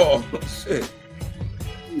than Bivol. Shit.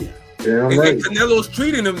 Yeah, right. And Canelo's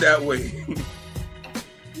treating him that way.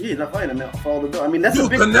 Yeah, he's not fighting him. Follow the door. I mean, that's Dude, a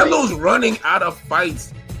big Canelo's fight. running out of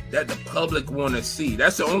fights that the public want to see.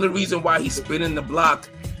 That's the only reason why he's spinning the block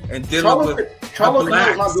and dealing with Charlo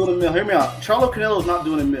Canelo's not doing a mill. Hear me out. Charlo Canelo's not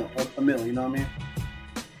doing a mill. You know what I mean?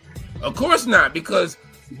 Of course not, because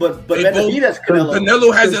but Benavidez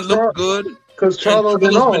Canelo hasn't looked good. Because Charlo's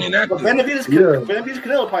been inactive. But Benavidez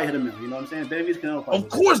Canelo probably hit a mill. You know what I'm saying? Benavidez Canelo probably. Of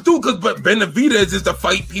course, dude. But Benavidez is the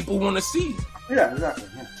fight people want to see. Yeah, exactly.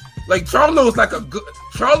 Yeah. Like Charlo's like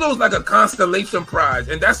a constellation prize,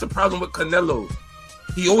 and that's the problem with Canelo.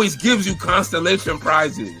 He always gives you constellation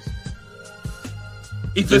prizes.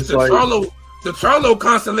 It's just the Charlo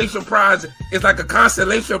constellation prize is like a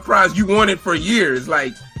constellation prize you wanted for years.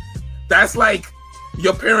 Like that's like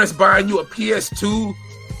your parents buying you a PS2,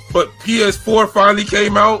 but PS4 finally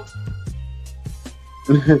came out.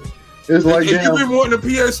 It's like you've been wanting a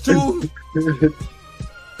PS2.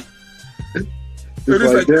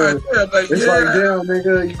 It's like, damn,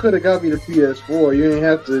 nigga, you could have got me the PS4. You didn't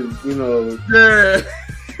have to, Yeah.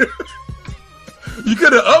 You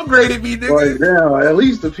could have upgraded me, nigga. Like, damn, at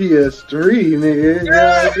least the PS3, nigga.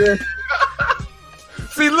 Yeah.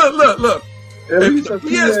 See, look. If the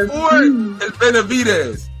PS4 is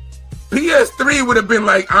Benavidez, PS3 would have been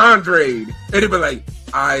like Andre. It'd have been like,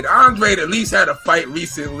 all right, Andre at least had a fight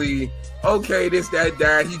recently. Okay, this,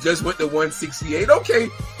 that. He just went to 168. Okay.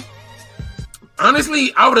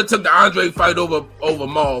 Honestly, I would have took the Andre fight over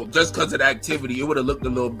Maul just because of the activity. It would have looked a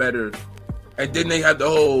little better. And then they had the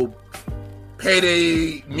whole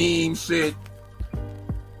payday meme shit.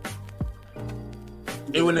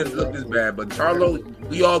 It wouldn't look this bad, but Charlo,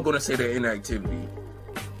 we all gonna say the inactivity.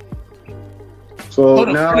 So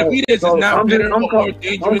now, I'm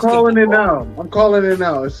calling it now. I'm calling it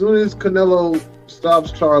now. As soon as Canelo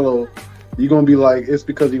stops Charlo, you're gonna be like, it's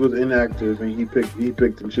because he was inactive and he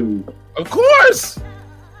picked and choose. Of course.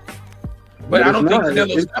 But I don't think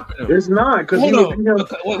Canelo's stopping him. It's not, because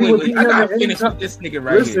wait. I gotta finish with this nigga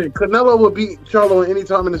right here. Listen, Canelo would beat Charlo any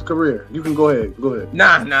time in his career. You can go ahead.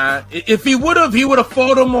 Nah. If he would have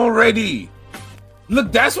fought him already.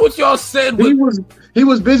 Look, that's what y'all said. He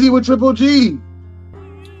was busy with Triple G.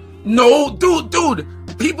 No, dude.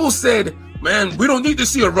 People said, man, we don't need to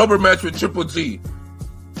see a rubber match with Triple G.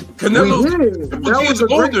 Canelo, Triple G is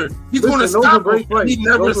older. He's going to stop him. He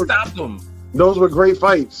never stopped him. Those were great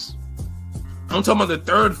fights. I'm talking about the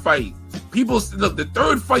third fight. The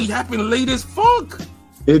third fight happened late as fuck.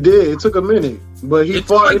 It did. It took a minute, but he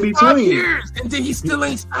fought in between. 5 years, and then he still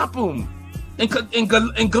ain't stop him. And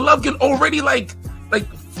Golovkin already like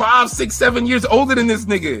 5, 6, 7 years older than this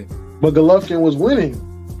nigga. But Golovkin was winning.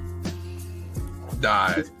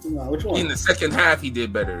 Nah, which one? In the second half he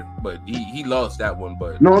did better, but he lost that one.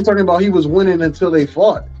 But no, I'm talking about he was winning until they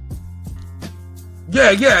fought.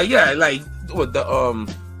 Yeah. Like what the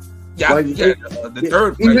the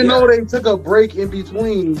third fight, even though they took a break in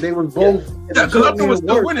between, they was both. Yeah, Golovkin was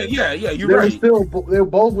still winning. Yeah, you're right. They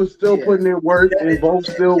both was still putting in work and both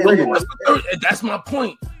still winning. That's my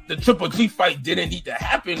point. The Triple G fight didn't need to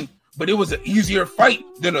happen, but it was an easier fight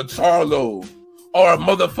than a Charlo or a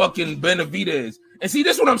motherfucking Benavidez. And see,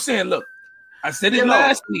 this is what I'm saying. Look, I said it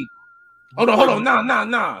last week. Hold on.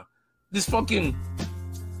 Nah. This fucking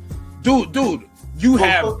dude. You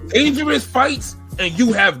have dangerous fights and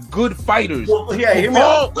you have good fighters.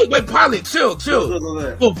 Wait, pilot, chill.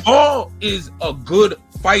 Bivol is a good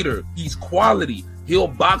fighter. He's quality. He'll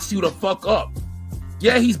box you the fuck up.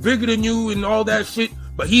 Yeah, he's bigger than you and all that shit,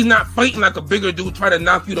 but he's not fighting like a bigger dude trying to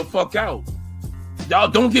knock you the fuck out. Y'all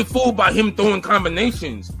don't get fooled by him throwing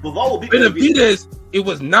combinations. Benavidez, it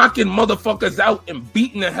was knocking motherfuckers out and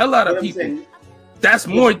beating the hell out of people. That's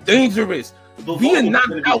more dangerous. Being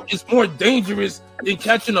knocked out is more dangerous than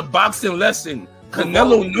catching a boxing lesson.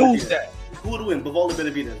 Canelo knows that. Who would win, Bivol or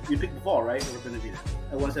Benavidez? You pick Bivol, right? Over Benavidez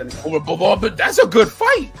at 175. Over Bivol, but that's a good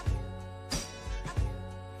fight.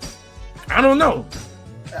 I don't know.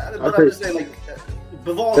 But I'm just saying, like,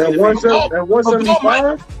 Bivol at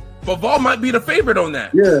 175. Bivol might be the favorite on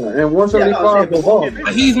that. Yeah, and 175 Bivol.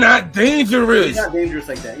 But he's not dangerous. He's not dangerous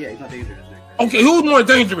like that. Yeah, he's not dangerous like that. Okay, who's more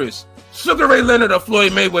dangerous? Sugar Ray Leonard or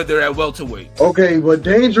Floyd Mayweather at welterweight? Okay, but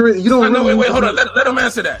dangerous. You don't. Wait, hold on. Let him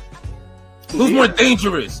answer that. Who's more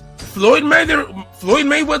dangerous? Floyd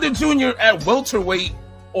Mayweather Jr. at welterweight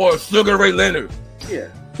or Sugar Ray Leonard? Yeah.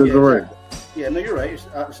 Sugar Ray. Yeah, no, you're right. It's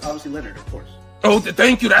obviously Leonard, of course. Oh,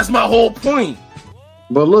 thank you. That's my whole point.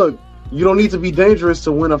 But look, you don't need to be dangerous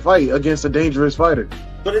to win a fight against a dangerous fighter.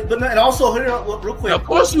 But also, real quick. Of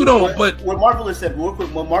course you don't. But what Marvelous said, real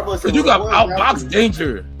quick. What Marvelous said. You got outbox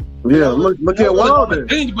danger. Yeah, look at Wilder.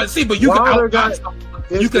 But you can outbox.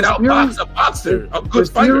 You can outbox a boxer, a good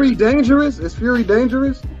fighter. Fury dangerous? Is Fury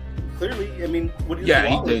dangerous? Clearly, I mean, what do you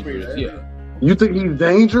he's dangerous. Yeah. You think he's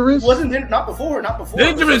dangerous? Wasn't not before.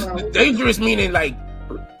 Dangerous meaning like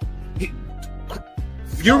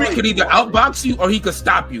Fury could either outbox you or he could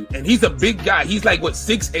stop you, and he's a big guy. He's like what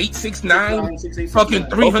 6'8", 6'9", fucking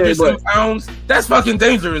 300 pounds. That's fucking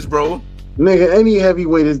dangerous, bro. Nigga, any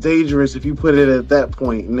heavyweight is dangerous if you put it at that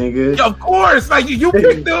point, nigga. Yeah, of course, like you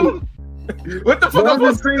picked them. What the fuck?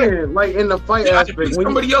 I'm saying, like in the fight aspect,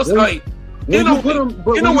 somebody else like in a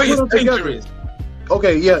way it's dangerous.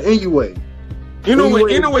 Okay, yeah, anyway. In a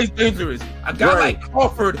way it's dangerous. A guy like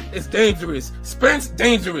Crawford is dangerous. Spence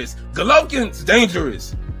dangerous. Golovkin's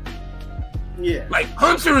dangerous. Yeah. Like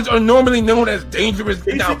punchers are normally known as dangerous.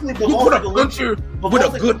 Basically, now you put a puncher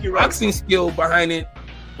with a good boxing skill behind it.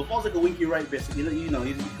 Bivol's like a winky right, basically. You know,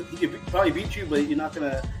 he can probably beat you, but you're not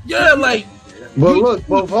gonna. Yeah, like. But look,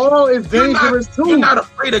 Bivol is dangerous too. You're not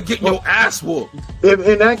afraid of getting your ass whooped. If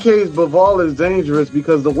in that case, Bivol is dangerous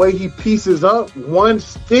because the way he pieces up one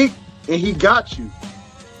stick and he got you.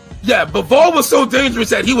 Yeah, Bivol was so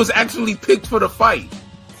dangerous that he was actually picked for the fight.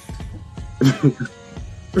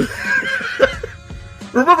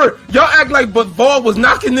 Remember, y'all act like Bivol was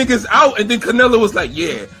knocking niggas out, and then Canelo was like,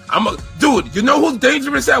 "Yeah, dude." You know who's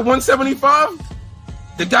dangerous at 175?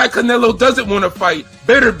 The guy Canelo doesn't want to fight.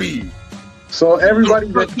 Better be. So everybody,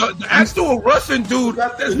 the actual Russian dude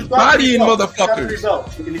that's bodying motherfuckers. He's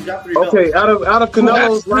got 3 belts. Okay, out of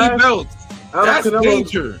Canelo's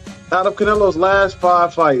danger. Out of Canelo's last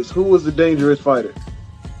 5 fights, who was the dangerous fighter?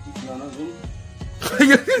 None of them.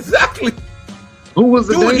 Exactly. Who was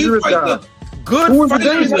the dangerous guy? good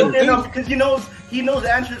fighters. Because he knows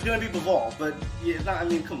the answer is going to be Bivol. But yeah, I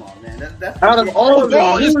mean, come on, man. That's out of all of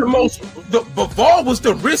Bivol is the most. Bivol was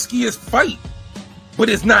the riskiest fight, but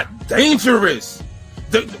it's not dangerous.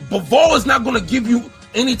 Bivol is not going to give you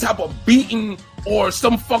any type of beating or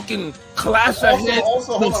some fucking clash ahead.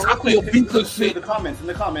 Also, hold on, real quick, shit. In the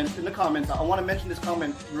comments, I want to mention this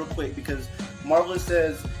comment real quick because Marvelous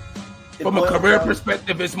says, from a career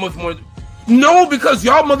perspective, it's much more. No, because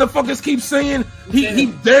y'all motherfuckers keep saying he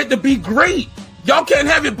dared to be great. Y'all can't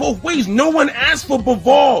have it both ways. No one asked for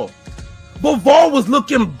Bivol. Bivol was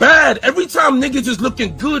looking bad. Every time niggas is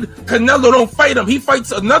looking good, Canelo don't fight him. He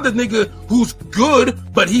fights another nigga who's good,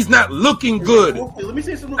 but he's not looking good. Let me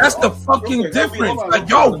say something. That's the fucking difference. Like,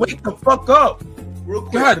 y'all wake the fuck up. Real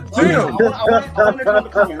quick. God damn.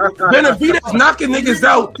 Benavidez Benavidez knocking niggas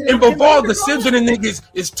out and Bivol decisioning niggas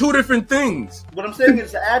is two different things. What I'm saying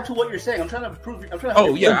is to add to what you're saying. I'm trying to prove.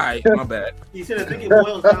 Oh yeah, alright, my bad. He said I think it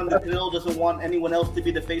boils down to Canelo doesn't want anyone else to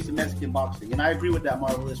be the face of Mexican boxing, and I agree with that,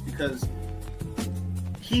 Marvelous, because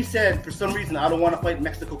he said for some reason I don't want to fight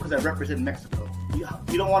Mexico because I represent Mexico.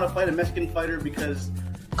 You don't want to fight a Mexican fighter because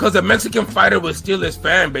a Mexican fighter would steal his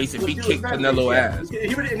fan base if he kicked Canelo ass.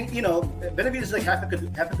 Benavidez is like half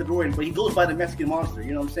Ecuadorian, but he goes by the Mexican monster.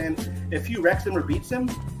 You know what I'm saying? If he wrecks him or beats him,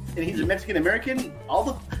 and he's a Mexican American,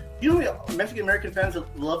 Mexican American fans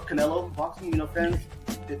that love Canelo boxing, fans,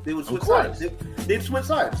 they would switch sides. They'd switch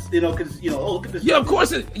sides, because look at this. Yeah, of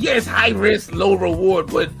course. It's high risk, low reward,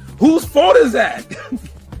 but whose fault is that?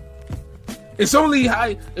 It's only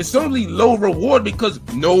low reward because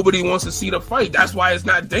nobody wants to see the fight. That's why it's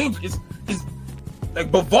not dangerous. It's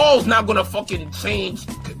like Bivol's not gonna fucking change.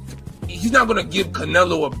 He's not gonna give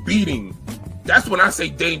Canelo a beating. That's when I say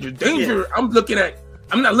danger. Danger. Yeah.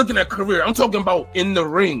 I'm not looking at career. I'm talking about in the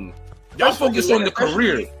ring. Y'all focus on the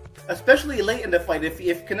career. Especially late in the fight. If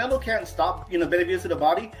Canelo can't stop, Benavidez to the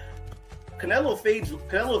body, Canelo fades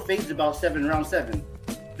about round seven.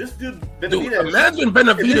 This dude, Benavidez. Imagine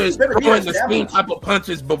Benavidez throwing the same type of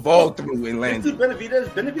punches Bivol threw in landing.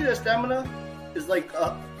 Benavidez stamina is like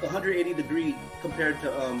 180 degree compared to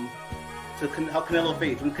how Canelo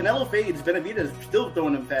fades. When Canelo fades, Benavidez is still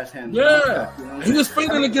throwing him fast hands. Yeah, he was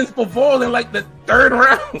fading against Bivol in like the third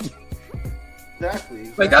round.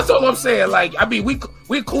 Exactly. Like that's all I'm saying. Like I mean, we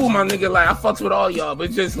cool, my nigga. Like I fucks with all y'all, but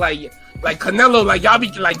just like Canelo, like y'all be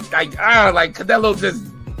like Canelo just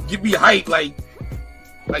give me hype, like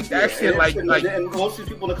that shit. And most of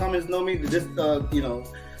the people in the comments know me. This,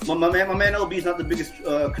 my man LB is not the biggest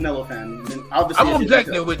Canelo fan. And I'm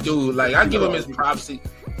objective with dude. Like I give him his props. And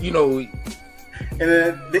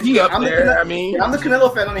then I'm the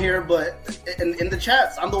Canelo fan on here, but in the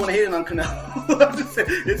chats, I'm the one hating on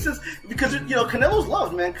Canelo. It's just because Canelo's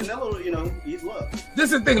loved, man. Canelo, he's loved.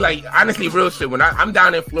 This is the thing, like honestly, real shit. When I'm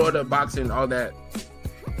down in Florida boxing, all that,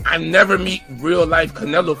 I never meet real life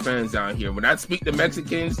Canelo fans down here. When I speak to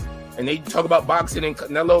Mexicans and they talk about boxing and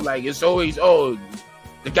Canelo, like it's always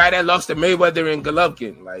the guy that lost to Mayweather and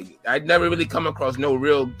Golovkin. Like I'd never really come across no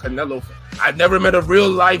real Canelo fan. I've never met a real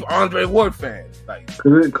life Andre Ward fan. Like,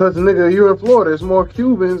 cause nigga, you in Florida, it's more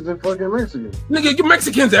Cubans than fucking Mexicans. Nigga, you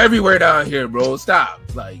Mexicans are everywhere down here, bro. Stop.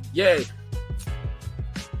 Like, yeah.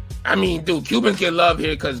 I mean, dude, Cubans get love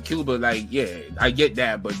here because Cuba, like, yeah, I get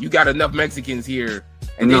that, but you got enough Mexicans here,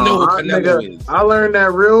 and they know who Canelo is. I learned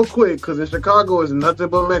that real quick because in Chicago is nothing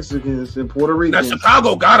but Mexicans and Puerto Ricans. Now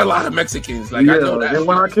Chicago got a lot of Mexicans, like I know that. And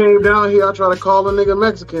when I came down here, I tried to call a nigga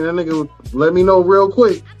Mexican. That nigga let me know real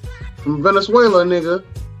quick. From Venezuela, nigga.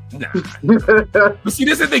 Nah. But see,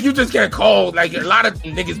 this is the thing, you just can't call, like, a lot of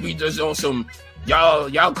niggas be just on some,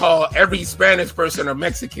 y'all call every Spanish person a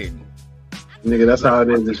Mexican. Nigga, that's how it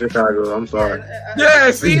is in Chicago. I'm sorry.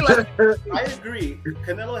 Yeah, see, like, I agree.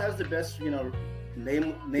 Canelo has the best, name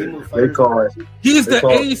of fighters. They call it. He's the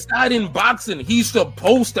A side in boxing. He's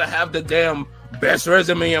supposed to have the damn best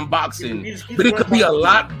resume in boxing. But it could be a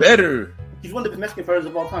lot better. He's one of the best Mexican fighters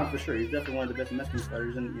of all time, for sure. He's definitely one of the best Mexican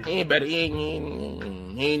fighters. He ain't better. He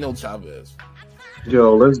ain't no Chavez.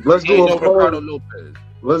 Yo, let's do a poll. Ricardo Lopez.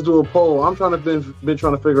 Let's do a poll. I'm trying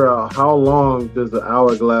to figure out how long does the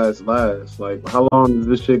hourglass last? Like, how long does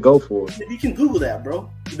this shit go for? You can Google that, bro.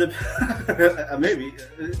 Maybe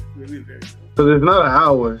very. So it's not an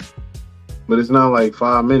hour, but it's not like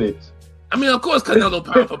 5 minutes. I mean, of course, Canelo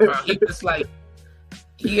pound for pound. It's like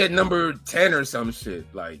he had number 10 or some shit.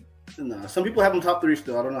 Like. No, some people have him top 3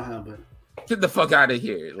 still. I don't know how, but get the fuck out of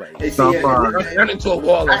here! Like, run into a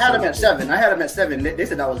wall. I had him at 7. They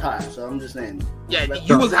said I was high, so I'm just saying. Yeah,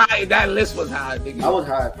 you was high. That list was high, nigga. I was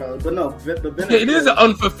high, probably, but no. It is an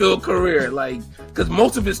unfulfilled career, like, because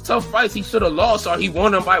most of his tough fights he should have lost, or he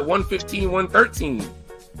won them by 115, 113.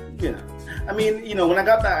 Yeah, I mean, you know, when I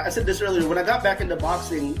got back, I said this earlier. When I got back into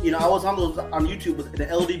boxing, you know, I was on YouTube with the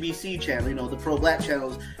LDBC channel, you know, the pro black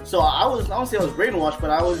channels. So I don't say I was brainwashed,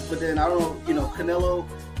 but then I don't know, you know, Canelo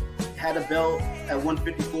had a belt at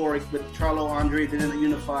 154 with Charlo, Andre, then in the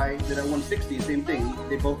unified, then at 160, same thing.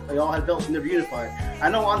 They all had belts and never unified. I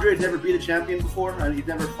know Andre's never beat a champion before, and he's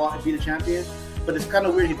never fought and beat a champion, but it's kind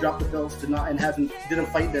of weird he dropped the belts and didn't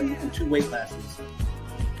fight them in 2 weight classes.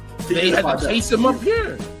 They had to chase him up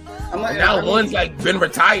here. Now one's like been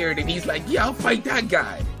retired, and he's like, yeah, I'll fight that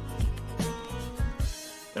guy.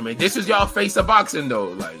 I mean, this is y'all face of boxing though,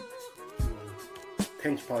 like.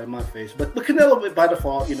 Tank's probably my face, but Canelo by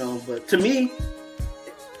default, you know. But to me,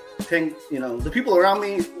 Tank, you know, the people around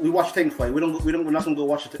me, we watch Tank fight. We're not gonna go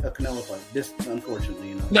watch a Canelo fight. This, unfortunately,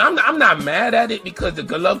 you know. No, I'm not mad at it because the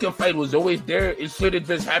Golovkin fight was always there. It should have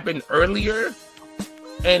just happened earlier.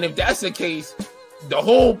 And if that's the case, the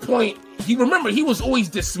whole point. He was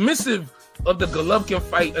always dismissive of the Golovkin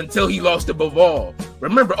fight until he lost to Bivol.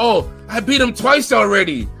 Remember, I beat him twice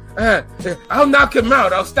already. I'll knock him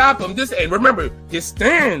out. I'll stop him. And remember, his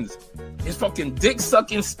stands, his fucking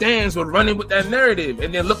dick-sucking stands were running with that narrative.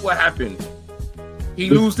 And then look what happened.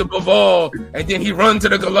 He lose to Bivol, and then he run to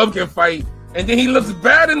the Golovkin fight, and then he looks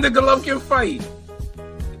bad in the Golovkin fight.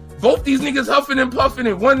 Both these niggas huffing and puffing,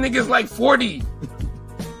 and one nigga's like 40.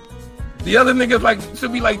 The other nigga's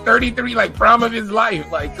should be like 33, like prime of his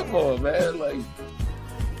life. Like, come on, man. Like.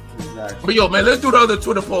 Exactly. But yo, man, let's do the other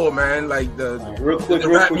Twitter poll, man. Like the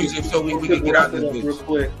rap music, so we can get out this bitch. Real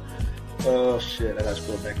quick. Oh shit, I gotta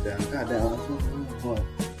scroll back down. God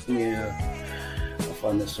damn. Yeah, I'll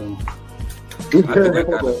find this soon.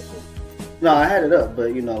 No, I had it up,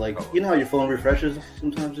 but you know, like you know how your phone refreshes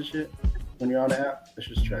sometimes and shit when you're on the app. It's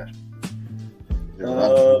just trash.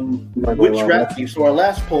 Which rap beef? So our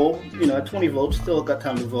last poll, you know, at 20 votes, still got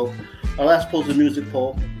time to vote. Our last poll is a music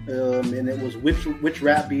poll, and it was which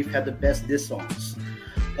rap beef had the best diss songs.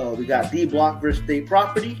 We got D Block versus State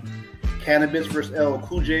Property, Cannabis versus LL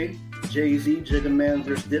Cool J, Jay-Z, Jigga Man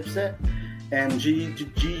versus Dipset, and G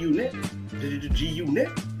Unit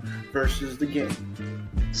versus The Game.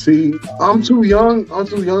 See, I'm too young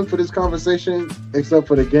for this conversation, except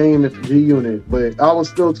for The Game and G Unit. But I was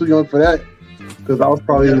still too young for that. Because I was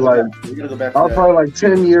probably like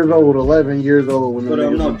 10 years old, 11 years old. When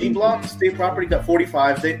no, D Block, State Property got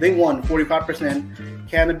 45. They won 45%.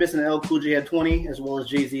 Cannabis and LL Cool J had 20, as well as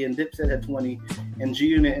Jay-Z and Dipset had 20, and G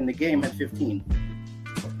Unit in The Game had 15.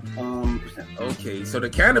 Percent. Okay, so the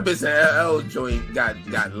Cannabis and LL joint got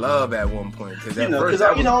love at one point because our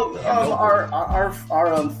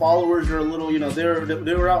followers are a little, you know,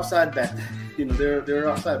 they were outside back, you know, they were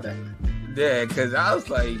outside back. Yeah, because I was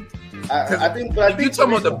like. I think you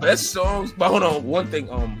talking about the best songs, but hold on, one thing.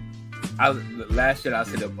 Last shit I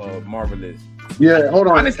said of Marvelous. Yeah, hold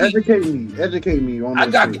on. Honestly, educate me on. I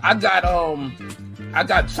got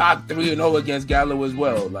Chalk 3-0 against Gallo as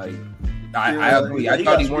well. Like, I agree. I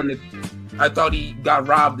thought he won it. I thought he got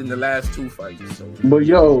robbed in the last 2 fights. So, but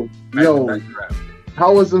yo,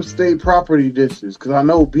 how was them State Property dishes? Because I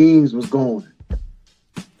know Beans was going.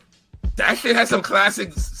 That shit had some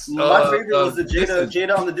classics. My favorite was the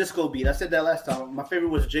Jada on the disco beat. I said that last time. My favorite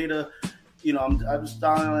was Jada. You know, I'm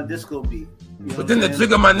styling on a disco beat. You know but then the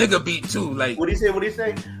Jigga My Nigga beat too. Like, what do you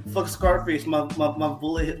say? Fuck Scarface. My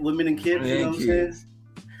bullet hit women and kids. You know what I'm saying?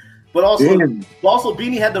 But also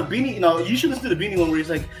Beanie had the Beanie. You know, you should listen to the Beanie one where he's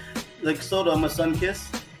like Soda, my son kiss.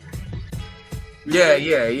 Yeah.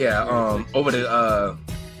 Over the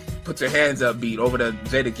put your hands up beat over the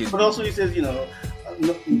Jada kiss. But also he says, you know.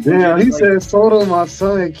 Damn, he said "Soda, my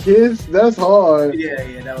son, kiss." That's hard. Yeah,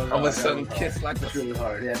 that was. I'm a son, kiss like that's really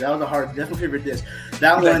hard. Yeah, that was a hard. That's my favorite diss.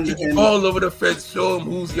 That one. He can all over the fence. Show him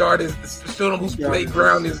whose yard is. Show him whose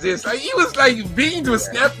playground is this. Like he was like Beans was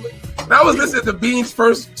snapping. And I was listening to Beans'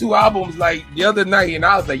 first 2 albums like the other night, and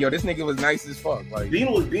I was like, "Yo, this nigga was nice as fuck." Like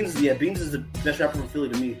Beans is the best rapper from Philly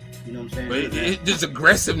to me. You know what I'm saying? But there's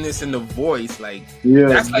aggressiveness in the voice. Like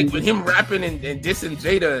that's like with him rapping and dissing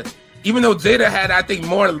Jada. Even though Jada had, I think,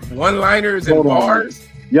 more one-liners and bars.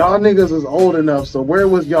 Y'all niggas is old enough, so where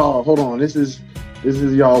was y'all? Hold on, this is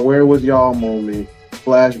y'all. Where was y'all moment?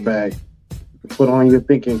 Flashback. Put on your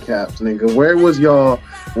thinking caps, nigga. Where was y'all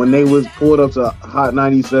when they was pulled up to Hot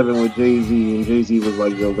 97 with Jay-Z and Jay-Z was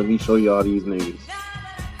like, "Yo, let me show y'all these niggas."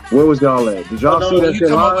 Where was y'all at? Did y'all see that shit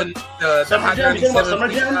live?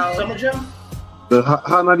 Summer Jam? The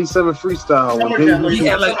Hot 97 freestyle. He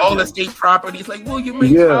had like all the State Properties. Like, will you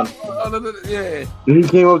make yeah. Yeah. He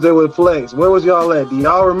came up there with Flex. Where was y'all at? Do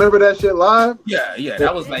y'all remember that shit live? Yeah.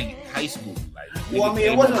 That was like high school. Like Well, I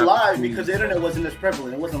mean, it wasn't live because the internet wasn't as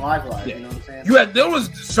prevalent. It wasn't live. Yeah. You know what I'm saying? There was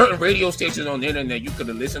certain radio stations on the internet you could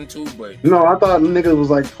have listened to, but no, I thought niggas was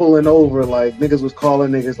like pulling over, like niggas was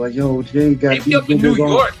calling niggas like, yo, Jay got maybe these up in niggas New on.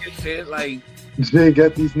 York and shit. Like Jay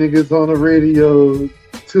got these niggas on the radio.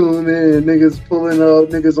 Tune in, niggas pulling up,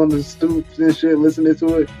 niggas on the stoops and shit, listening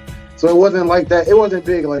to it. So it wasn't like that. It wasn't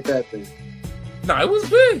big like that thing. no, it was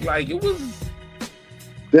big. Like it was.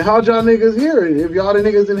 Then how'd y'all niggas hear it if y'all the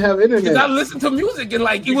niggas didn't have internet? Because I listened to music and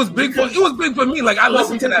like it was big for me. Like I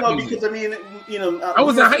listened to that music. Because I mean, you know, I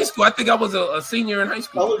was in high school. I think I was a senior in high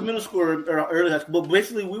school. I was middle school or early high school. But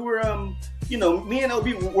basically, we were, you know, me and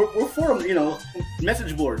LB we're for, you know,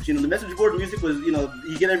 message boards. You know, the message board music was, you know,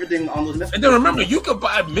 you get everything on those message. And then remember, you could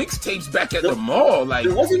buy mixtapes back at the mall. Like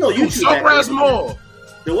there wasn't no YouTube. Sunrise Mall.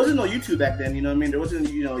 There wasn't no YouTube back then, you know what I mean? There wasn't,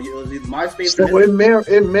 you know, it was either MySpace. So it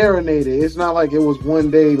marinated. It's not like it was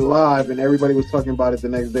one day live and everybody was talking about it the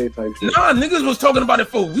next day type shit. Nah, niggas was talking about it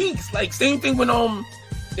for weeks. Like same thing when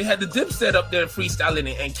they had the Dipset up there freestyling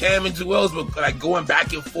it, and Cam and Joel's were like going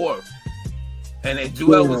back and forth. And then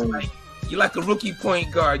Joel was like, "You like a rookie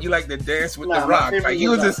point guard? You like to dance with the Rock?" Like he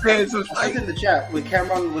was just saying some shit. In the chat when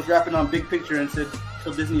Cameron was rapping on Big Picture and said,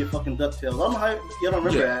 "Tell Disney a fucking DuckTales." I don't know how you don't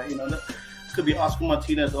remember that, you know. Could be Oscar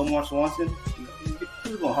Martinez, Omar Swanson. He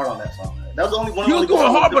was going hard on that song, man. That was the only one. He was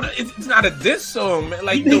going hard, but it's not a diss song, man.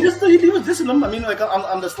 Like he was dissing them. I mean, like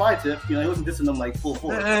on the slide tip, you know, he wasn't dissing them like full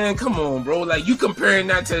force. Man, come on, bro. Like you comparing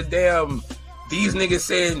that to damn these niggas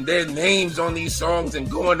saying their names on these songs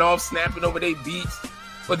and going off, snapping over their beats.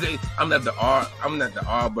 But I'm not the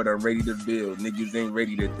R, but I'm ready to build. Niggas ain't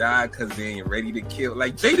ready to die because they ain't ready to kill.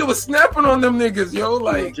 Like Jada was snapping on them niggas, yo.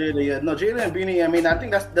 Like Jada and Beanie. I mean, I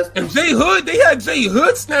think that's. And J Hood, they had J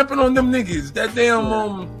Hood snapping on them niggas. That damn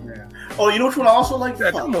Yeah. Oh, you know which one I also like?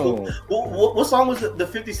 Yeah, come on. What song was the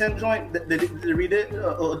 50 Cent joint that they redid?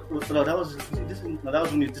 No, that was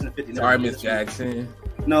when he was dissing 50. Sorry, Miss Jackson.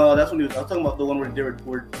 No, that's when he was. I was talking about the one where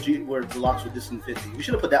the Locks were dissing 50. We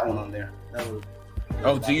should have put that one on there. That was.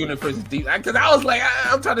 Oh, G Unit versus D. Because I was like,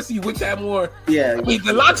 I'm trying to see which had more. Yeah. I mean,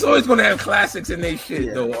 the Locks always gonna have classics in their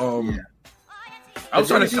shit, though. I was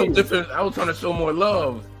trying to show different. I was trying to show more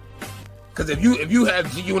love. Because if you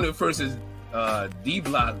have G Unit versus D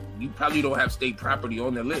Block, you probably don't have state property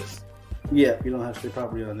on the list. Yeah, you don't have state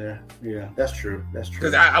property on there. Yeah, that's true. That's true.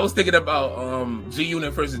 Because I was thinking about G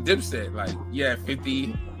Unit versus Dipset. Like,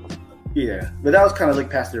 50. Yeah, but that was kind of like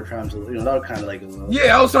past their prime, you know. That was kind of like a little.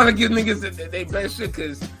 Yeah, I was trying to give niggas they best shit,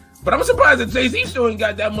 but I'm surprised that Jay-Z show ain't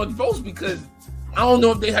got that much votes because I don't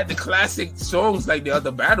know if they had the classic songs like the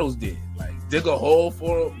other battles did, like Dig a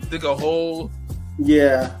Hole.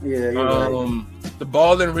 Yeah. The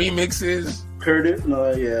Ballin' remixes. Heard it?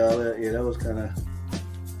 No, yeah, that was kind of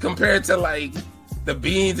compared to like the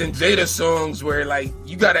Beans and Jada songs where like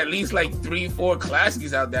you got at least like 3-4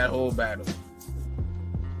 classics out that whole battle.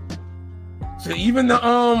 So even the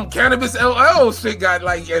Cannabis LL shit got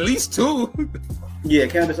like at least 2. Yeah,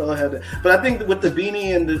 Cannabis LL had that. But I think with the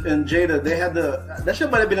Beanie and Jada, they had that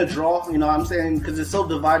shit might have been a draw. You know what I'm saying? Because it's so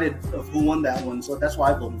divided of who won that one. So that's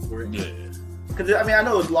why I voted for it. Yeah. Because I mean I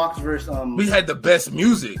know it was Locks versus. We had the best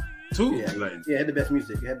music too. Yeah, it had the best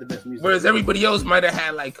music. It had the best music. Whereas everybody else might have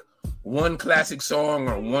had like one classic song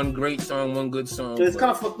or one great song, one good song. So it's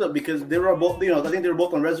kind of fucked up because they were both, you know, I think they were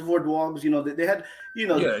both on Reservoir Dogs. You know, they had, you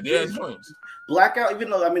know, yeah, they had joints. Blackout, even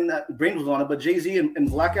though I mean Brain was on it, but Jay-Z and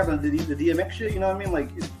Blackout and the DMX shit. You know what I mean? Like,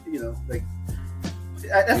 you know, like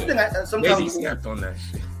that's the thing. Sometimes Jay-Z snapped on that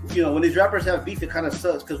shit. You know, when these rappers have beef, it kind of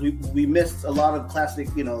sucks because we missed a lot of classic.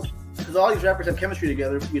 You know, because all these rappers have chemistry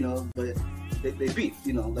together. You know, but they beef.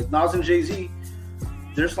 You know, like Nas and Jay-Z,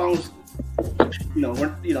 their songs. You know,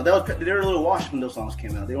 they were a little washed when those songs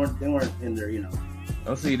came out. They weren't in there, you know.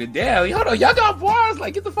 I'll see the damn. Hold on, y'all got bars?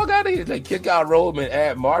 Like, get the fuck out of here! Like, kick out Roman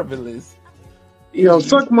at Marvelous. Yo,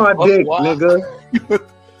 suck my dick, nigga.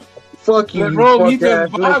 Fuck you, bro. He been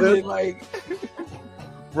vibing like,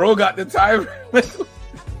 bro got the time.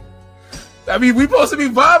 I mean, we supposed to be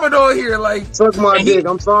vibing on here, like. Suck my dick.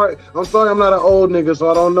 I'm sorry. I'm not an old nigga,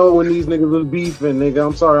 so I don't know when these niggas was beefing, nigga.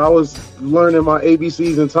 I'm sorry. I was learning my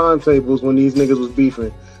ABCs and timetables when these niggas was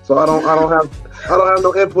beefing. So I don't have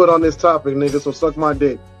no input on this topic, nigga. So suck my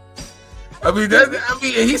dick. I mean,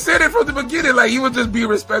 he said it from the beginning, like he would just be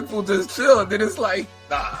respectful, just chill. And then it's like,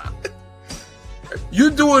 nah. You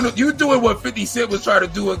doing what 50 Cent was trying to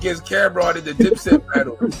do against Cameron in the Dipset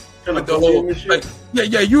battle. With the whole, like,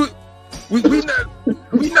 yeah,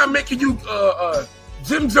 we not making you.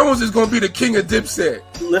 Jim Jones is gonna be the king of Dipset.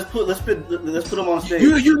 Let's put him on stage.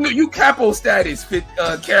 You capo status fit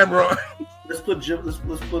Cameron. Let's put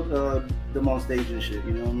them on stage and shit.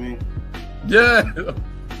 You know what I mean? Yeah.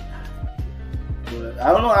 But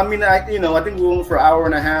I don't know. I mean, I think we went for an hour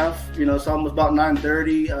and a half. It's almost about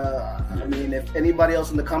 9:30. I mean, if anybody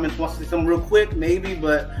else in the comments wants to say something real quick, maybe.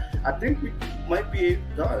 But I think we might be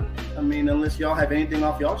done. I mean, unless y'all have anything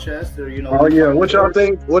off y'all chest or Oh yeah, what y'all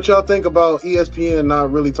think? What y'all think about ESPN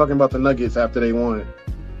not really talking about the Nuggets after they won?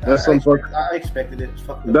 That's I expected it.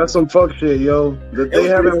 That's some fuck shit, yo. They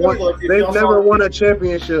haven't won. They've never won a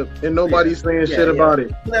championship, and nobody's saying shit about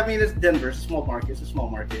it. I mean, it's Denver. It's a small market. It's a small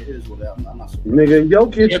market. It is what I'm not. Nigga,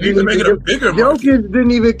 Jokic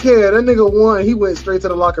didn't even care. That nigga won. He went straight to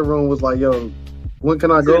the locker room. Was like, yo, when can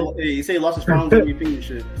I go? He said he lost his Finals MVP and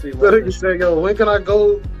shit. That nigga said, yo, when can I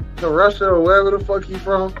go to Russia or wherever the fuck he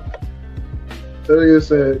from? That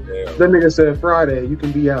nigga said Friday. You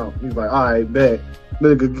can be out. He's like, all right, bet.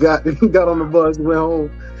 Nigga got on the bus, went home.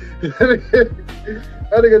 That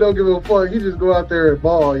nigga don't give a fuck. He just go out there and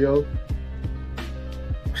ball, yo.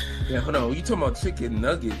 Yeah, hold on. You talking about chicken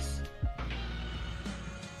nuggets?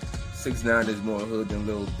 6ix9ine is more hood than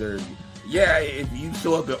Lil Dirty. Yeah, if you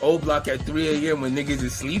show up at O Block at 3 a.m. when niggas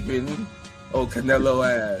is sleeping, oh, Canelo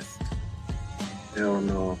ass. Hell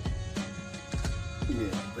no. Yeah.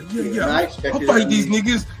 I'll fight these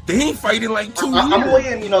niggas. They ain't fighting like 2 years. I'm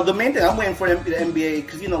waiting, the main thing, I'm waiting for the NBA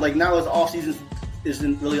because, like now it's off season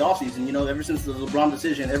isn't really off season. Ever since the LeBron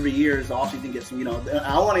decision, every year is the off season gets,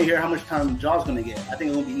 I want to hear how much time Ja's going to get. I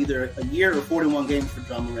think it's going to be either a year or 41 games for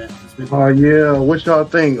Ja Morant. Oh, yeah. What y'all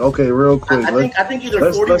think? Okay, real quick. I think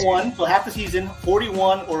either 41, so half the season,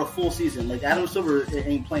 41, or a full season. Like Adam Silver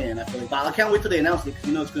ain't playing, I feel like. But I can't wait till they announce it because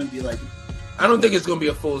it's going to be like. I don't think it's going to be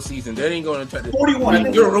a full season. They ain't going to try to.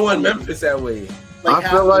 41. You're ruining Memphis that way. I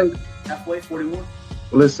feel like. Halfway, 41.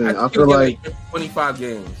 Listen, I feel like 25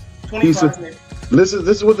 games. 25 games. This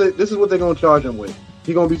is what they're gonna charge him with.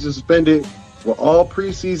 He's gonna be suspended for all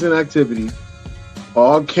preseason activity,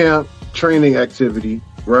 all camp training activity,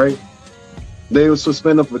 right? They will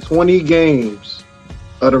suspend him for 20 games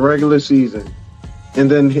of the regular season,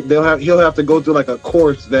 and then he'll have to go through like a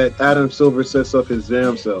course that Adam Silver sets up his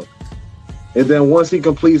damn self. And then once he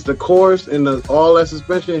completes the course and all that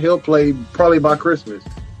suspension, he'll play probably by Christmas.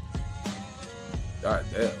 God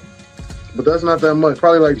damn. But that's not that much.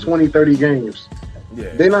 Probably like 20, 30 games. Yeah.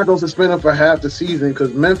 They're not going to suspend him for half the season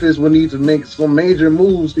because Memphis will need to make some major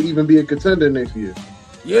moves to even be a contender next year.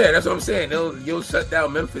 Yeah, that's what I'm saying. You'll shut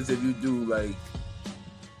down Memphis if you do like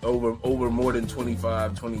over more than 20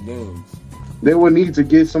 games. They will need to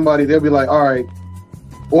get somebody. They'll be like, all right.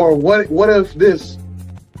 Or what if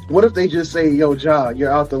they just say, yo, Ja,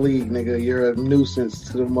 you're out the league, nigga. You're a nuisance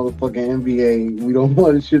to the motherfucking NBA. We don't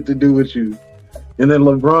want shit to do with you. And then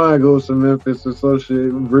LeBron goes to Memphis or some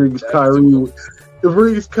shit, brings Kyrie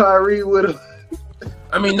with him.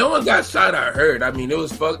 I mean, no one got shot or hurt. I mean, it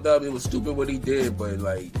was fucked up. It was stupid what he did, but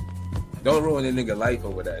like, don't ruin a nigga life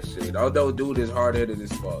over that shit. Although dude is hard-headed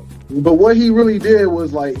as fuck. But what he really did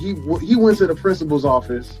was like, he went to the principal's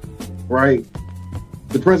office, right?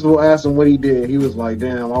 The principal asked him what he did. He was like,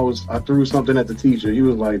 damn, I threw something at the teacher. He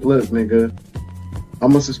was like, look, nigga,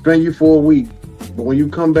 I'm gonna suspend you for a week. But when you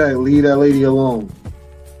come back, leave that lady alone.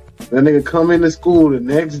 That nigga come into school the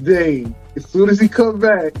next day. As soon as he come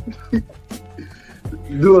back,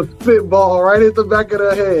 do a spitball right at the back of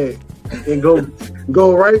the head and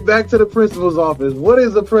go right back to the principal's office. What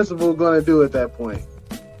is the principal gonna do at that point?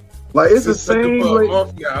 Like it's the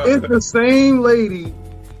same lady.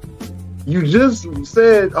 You just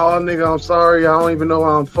said, "Oh, nigga, I'm sorry. I don't even know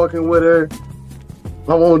how I'm fucking with her.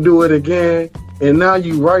 I won't do it again." And now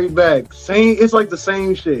you right back. It's like the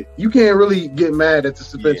same shit. You can't really get mad at the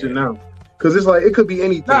suspension now. Because it's like, it could be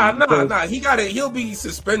anything. Nah. He'll be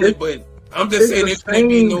suspended, but I'm just saying it can't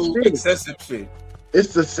be no excessive shit.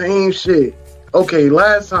 It's the same shit. Okay,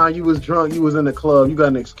 last time you was drunk, you was in the club, you got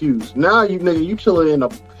an excuse. Now you chilling in a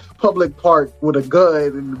public park with a gun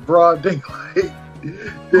in broad daylight.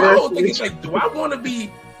 My whole thing is like, do I want to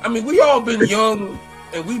be, I mean, we all been young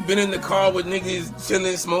and we've been in the car with niggas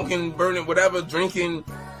chilling, smoking, burning, whatever, drinking,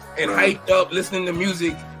 and hyped up, listening to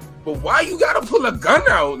music. But why you gotta pull a gun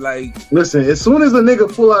out? Like, listen, as soon as a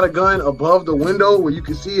nigga pull out a gun above the window where you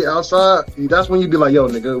can see it outside, that's when you be like, yo,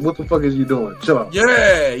 nigga, what the fuck is you doing? Chill out.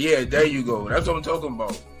 Yeah, there you go. That's what I'm talking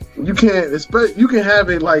about. You can't expect, you can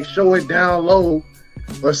have it like show it down low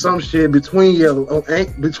or some shit between your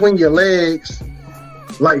legs,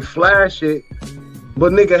 like flash it.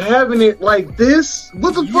 But nigga, having it like this,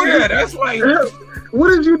 what the fuck? Yeah, that's like, what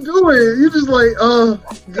did you doing? You just like,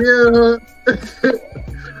 yeah.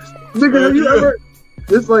 Nigga, have you ever?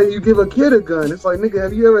 It's like you give a kid a gun. It's like, nigga,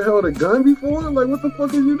 have you ever held a gun before? Like, what the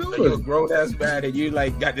fuck is you doing? You're a grown ass man, and you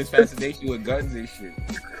like got this fascination with guns and shit.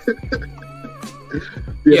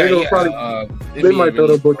 they gonna probably they might throw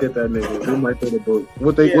the book at that nigga. They might throw the book.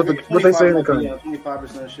 What they say in the comments?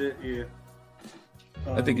 25% shit. Yeah.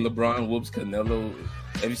 I think LeBron whoops Canelo.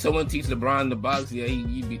 If someone teach LeBron the box,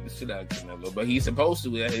 he beat the shit out of Canelo. But he's supposed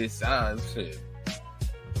to at his size. Shit.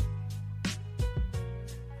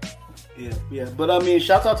 Yeah. But I mean,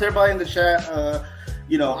 shouts out to everybody in the chat.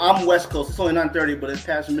 I'm West Coast. It's only 9:30, but it's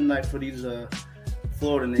past midnight for these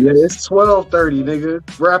Florida niggas. Yeah, it's 12:30,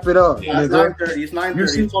 nigga. Wrap it up. Yeah, it's 9:30. It's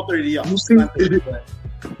 9:30. It's 12:30 to y'all.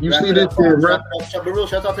 You see this shit, But real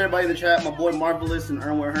shouts out to everybody in the chat. My boy Marvelous and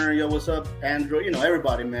Erwin Hearn. Yo, what's up? Andrew,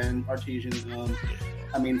 everybody, man. Artesians.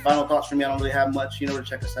 Final thoughts from me. I don't really have much. You know where to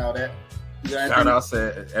check us out at. Shout out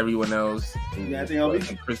to everyone else.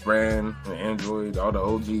 Chris Brand, Android, all the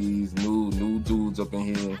OGs, new dudes up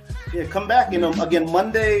in here. Yeah, come back. Again,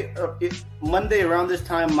 Monday around this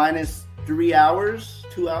time minus 3 hours,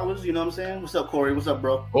 2 hours. You know what I'm saying? What's up, Corey? What's up,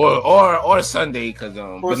 bro? Or Sunday, cause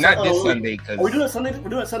but not this Sunday, cause we're doing it Sunday. We're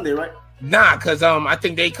doing it Sunday, right? Nah, cause I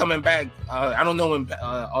think they coming back. I don't know when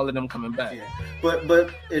all of them coming back. Yeah, but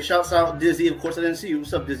it shouts out Dizzy. Of course, I didn't see you.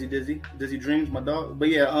 What's up, Dizzy Dreams, my dog. But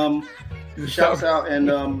yeah, shouts out and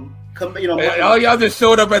come. All y'all just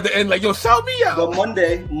showed up at the end like, yo, shout me out. But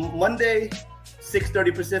Monday,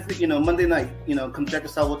 6:30 Pacific. Monday night. Come check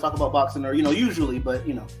us out. We'll talk about boxing or usually, but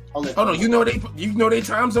I'll let. Oh no, you know they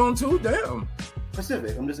time zone too. Damn.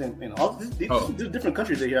 Pacific. I'm just saying, all these different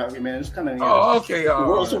countries they here, man. It's kind of okay.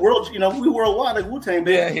 It's a world. We worldwide like Wu-Tang,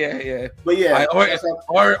 man. Yeah. But yeah,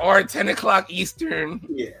 or 10 o'clock Eastern.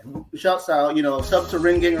 Yeah, shouts out. Sub to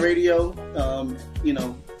Ring Gang Radio.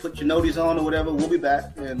 Put your noties on or whatever. We'll be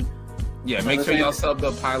back and make sure y'all sub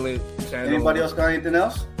the Pilot channel. Anybody else got anything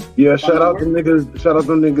else? Yeah, shout out them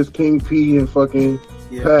niggas King P and fucking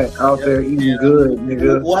Pat out there eating good,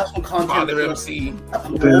 nigga. We'll have some content. Father MC.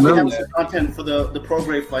 We'll have some content for the Pro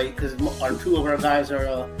Grade fight because two of our guys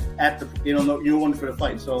are at the you're one for the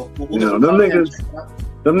fight. So them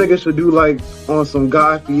niggas should do like on some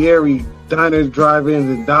Guy Fieri diners, drive-ins,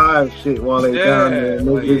 and dive shit while they down there. I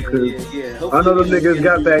know them niggas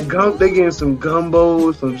got that gum. They getting some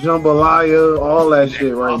gumbo, some jambalaya, all that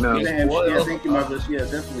shit right now. Yeah, thank you, Marvelous. Yeah,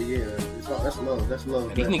 definitely. Yeah, that's love. That's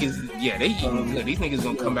love. These niggas, they eating good. These niggas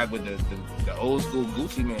gonna come back with the old school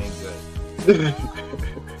Gucci man good.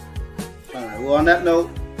 All right. Well, on that note,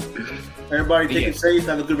 everybody take it safe.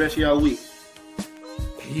 Have a good rest of y'all week.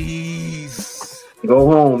 Peace.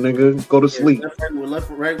 Go home, nigga. Go to sleep. We're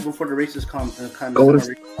left right before the racist comment. Go to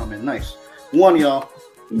sleep. Nice. One, y'all.